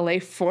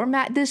MLA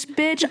format this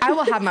bitch. I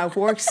will have my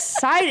works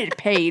cited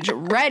page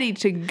ready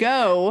to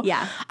go.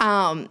 Yeah.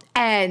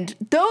 And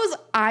those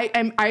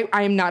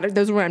I'm not.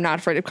 Those are where I'm not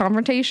afraid of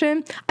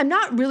confrontation. I'm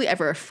not really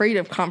ever afraid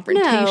of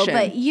confrontation.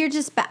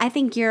 No, but I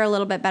think you're a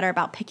little bit better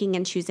about picking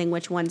and choosing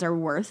which ones are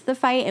worth the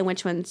fight and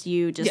which ones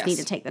you just need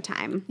to take the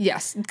time.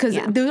 Yes, because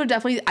those are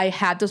definitely. I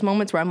had those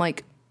moments where I'm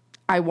like,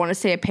 I want to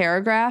say a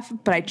paragraph,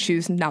 but I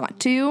choose not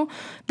to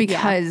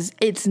because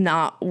it's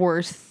not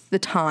worth the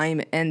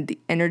time and the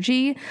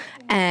energy.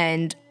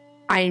 And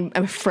I'm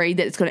afraid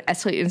that it's going to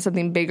escalate into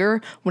something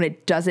bigger when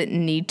it doesn't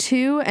need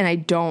to. And I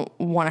don't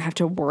want to have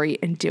to worry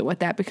and deal with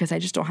that because I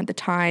just don't have the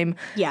time.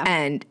 Yeah.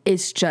 And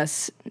it's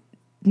just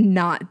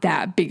not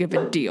that big of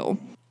a deal.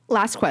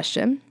 Last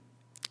question.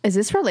 Is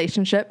this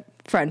relationship,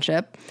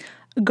 friendship,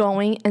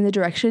 going in the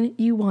direction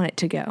you want it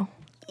to go?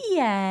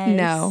 Yes.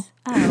 No.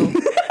 Oh.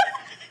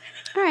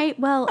 All right.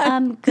 Well,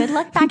 good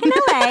luck back in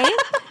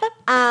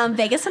LA.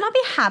 Vegas will not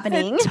be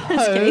happening.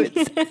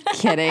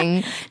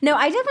 Kidding. No,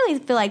 I definitely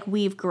feel like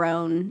we've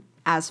grown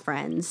as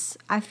friends.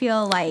 I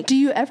feel like... Do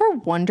you ever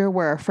wonder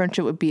where our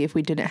friendship would be if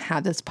we didn't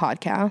have this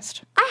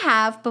podcast? I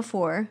have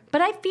before,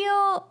 but I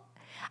feel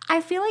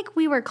like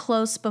we were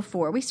close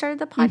before we started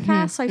the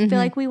podcast, so I feel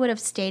like we would have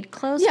stayed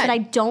close, but I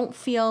don't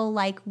feel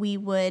like we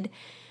would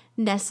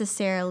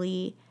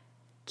necessarily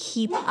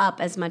keep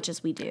up as much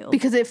as we do.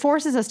 Because it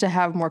forces us to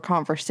have more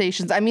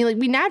conversations. I mean, like,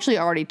 we naturally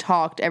already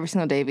talked every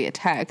single day via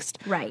text.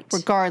 Right.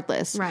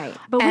 Regardless. Right.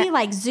 But we,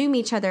 like, Zoom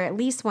each other at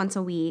least once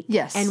a week.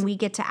 Yes. And we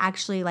get to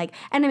actually, like,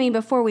 and I mean,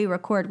 before we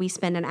record, we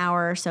spend an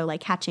hour or so,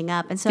 like, catching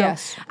up. And so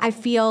I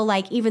feel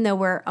like even though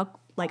we're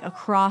like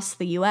across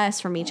the US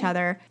from each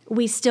other,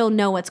 we still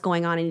know what's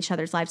going on in each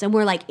other's lives, and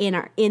we're like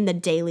in the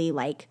daily,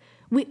 like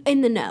we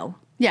in the know.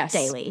 Yes.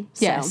 Daily.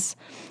 So. Yes.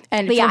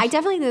 But yeah, I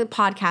definitely think the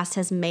podcast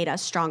has made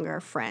us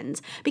stronger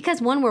friends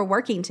because one, we're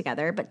working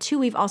together, but two,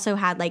 we've also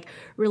had like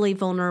really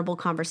vulnerable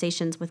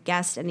conversations with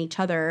guests and each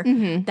other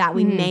that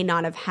we may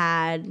not have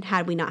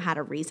had we not had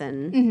a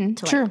reason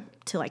to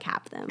like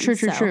have them.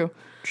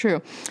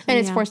 True. And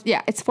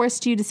it's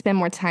forced you to spend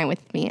more time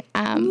with me.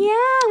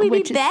 We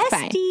be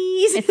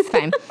besties. It's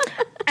fine.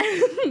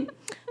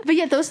 But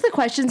yeah, those are the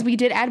questions. We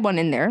did add one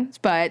in there,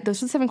 but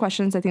those are the 7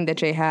 questions I think that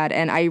Jay had,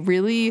 and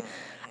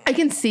I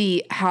can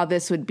see how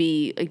this would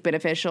be like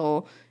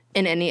beneficial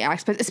in any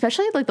aspect,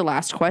 especially like the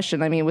last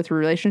question. I mean, with your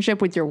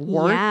relationship with your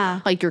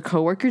work, like your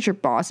coworkers, your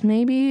boss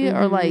maybe,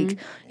 or like,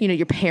 you know,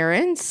 your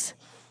parents.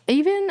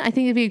 Even I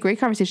think it'd be a great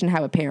conversation to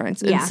have with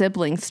parents and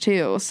siblings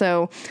too.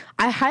 So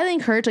I highly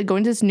encourage, like,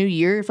 going to this new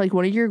year, if like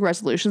one of your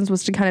resolutions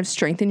was to kind of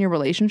strengthen your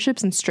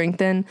relationships and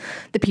strengthen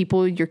the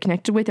people you're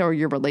connected with or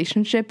your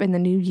relationship in the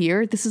new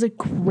year, this is a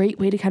great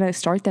way to kind of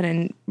start that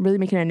and really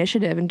make an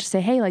initiative and just say,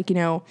 hey, like, you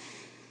know,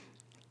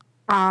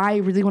 I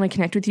really want to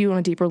connect with you on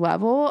a deeper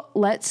level.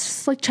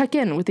 Let's like check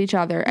in with each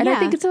other. And I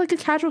think it's like a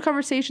casual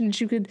conversation that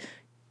you could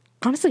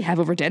honestly have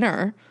over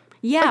dinner.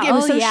 Yeah. Like, it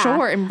was so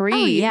short and brief.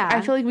 Oh, yeah.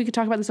 I feel like we could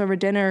talk about this over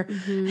dinner,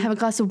 have a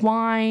glass of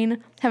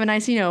wine, have a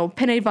nice, you know,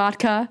 penne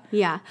vodka.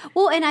 Yeah.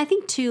 Well, and I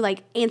think too,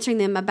 like, answering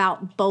them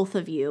about both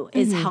of you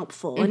is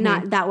helpful. And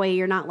not that way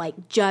you're not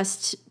like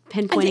just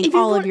pinpointing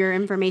all of your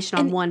information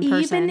on one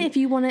person. Even if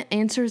you want to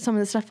answer some of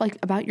the stuff like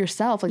about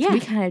yourself, like we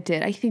kind of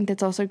did, I think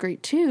that's also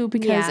great too,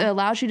 because it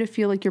allows you to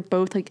feel like you're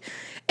both like,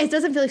 it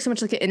doesn't feel like so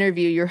much like an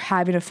interview, you're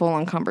having a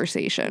full-on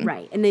conversation.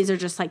 Right. And these are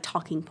just like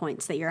talking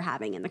points that you're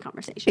having in the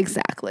conversation.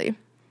 Exactly.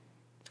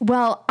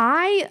 Well,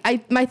 I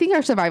think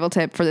our survival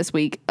tip for this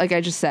week, like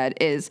I just said,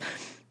 is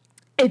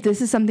if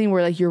this is something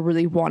where like you're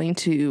really wanting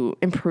to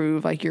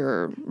improve like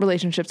your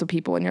relationships with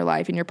people in your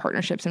life and your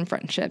partnerships and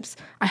friendships,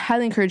 I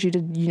highly encourage you to,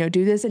 you know,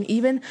 do this and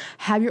even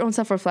have your own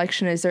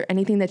self-reflection. Is there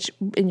anything that's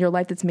in your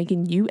life that's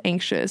making you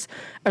anxious?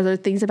 Are there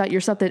things about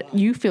yourself that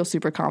you feel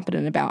super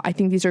confident about? I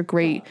think these are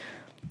great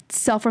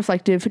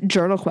self-reflective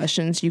journal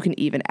questions you can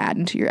even add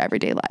into your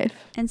everyday life.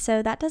 And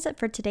so that does it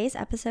for today's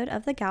episode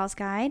of The Gals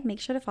Guide. Make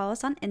sure to follow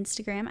us on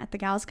Instagram at The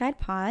Gals Guide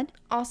Pod.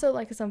 Also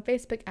like us on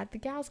Facebook at The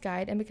Gals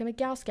Guide and become a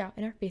Gal Scout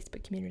in our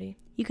Facebook community.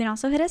 You can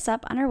also hit us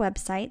up on our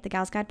website,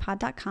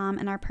 thegalsguidepod.com,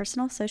 and our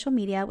personal social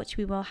media, which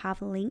we will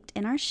have linked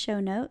in our show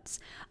notes.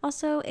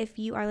 Also, if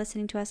you are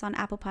listening to us on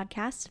Apple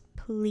Podcasts,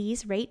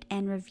 please rate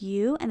and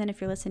review. And then if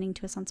you're listening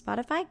to us on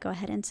Spotify, go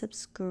ahead and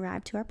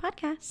subscribe to our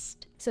podcast.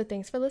 So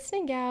thanks for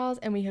listening, gals,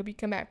 and we hope you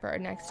come back for our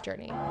next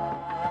journey.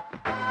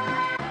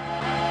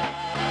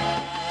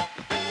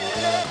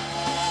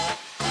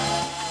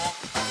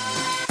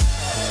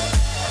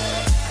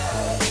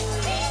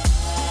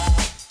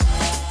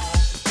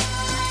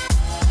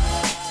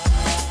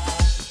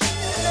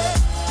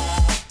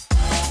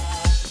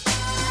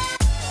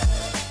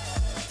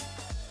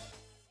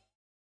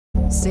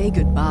 Say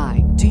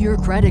goodbye to your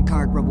credit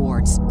card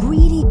rewards.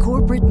 Greedy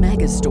corporate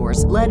mega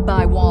stores, led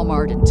by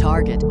Walmart and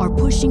Target, are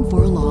pushing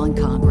for a law in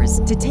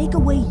Congress to take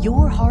away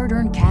your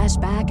hard-earned cash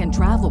back and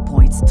travel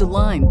points to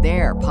line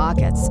their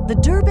pockets. The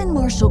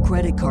Durbin-Marshall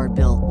credit card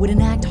bill would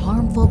enact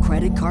harmful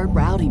credit card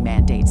routing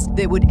mandates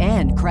that would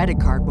end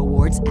credit card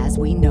rewards as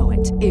we know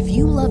it. If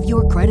you love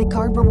your credit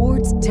card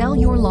rewards, tell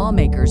your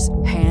lawmakers,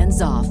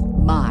 hands off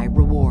my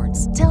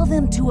rewards. Tell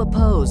them to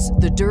oppose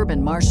the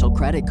Durbin-Marshall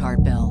credit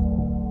card bill.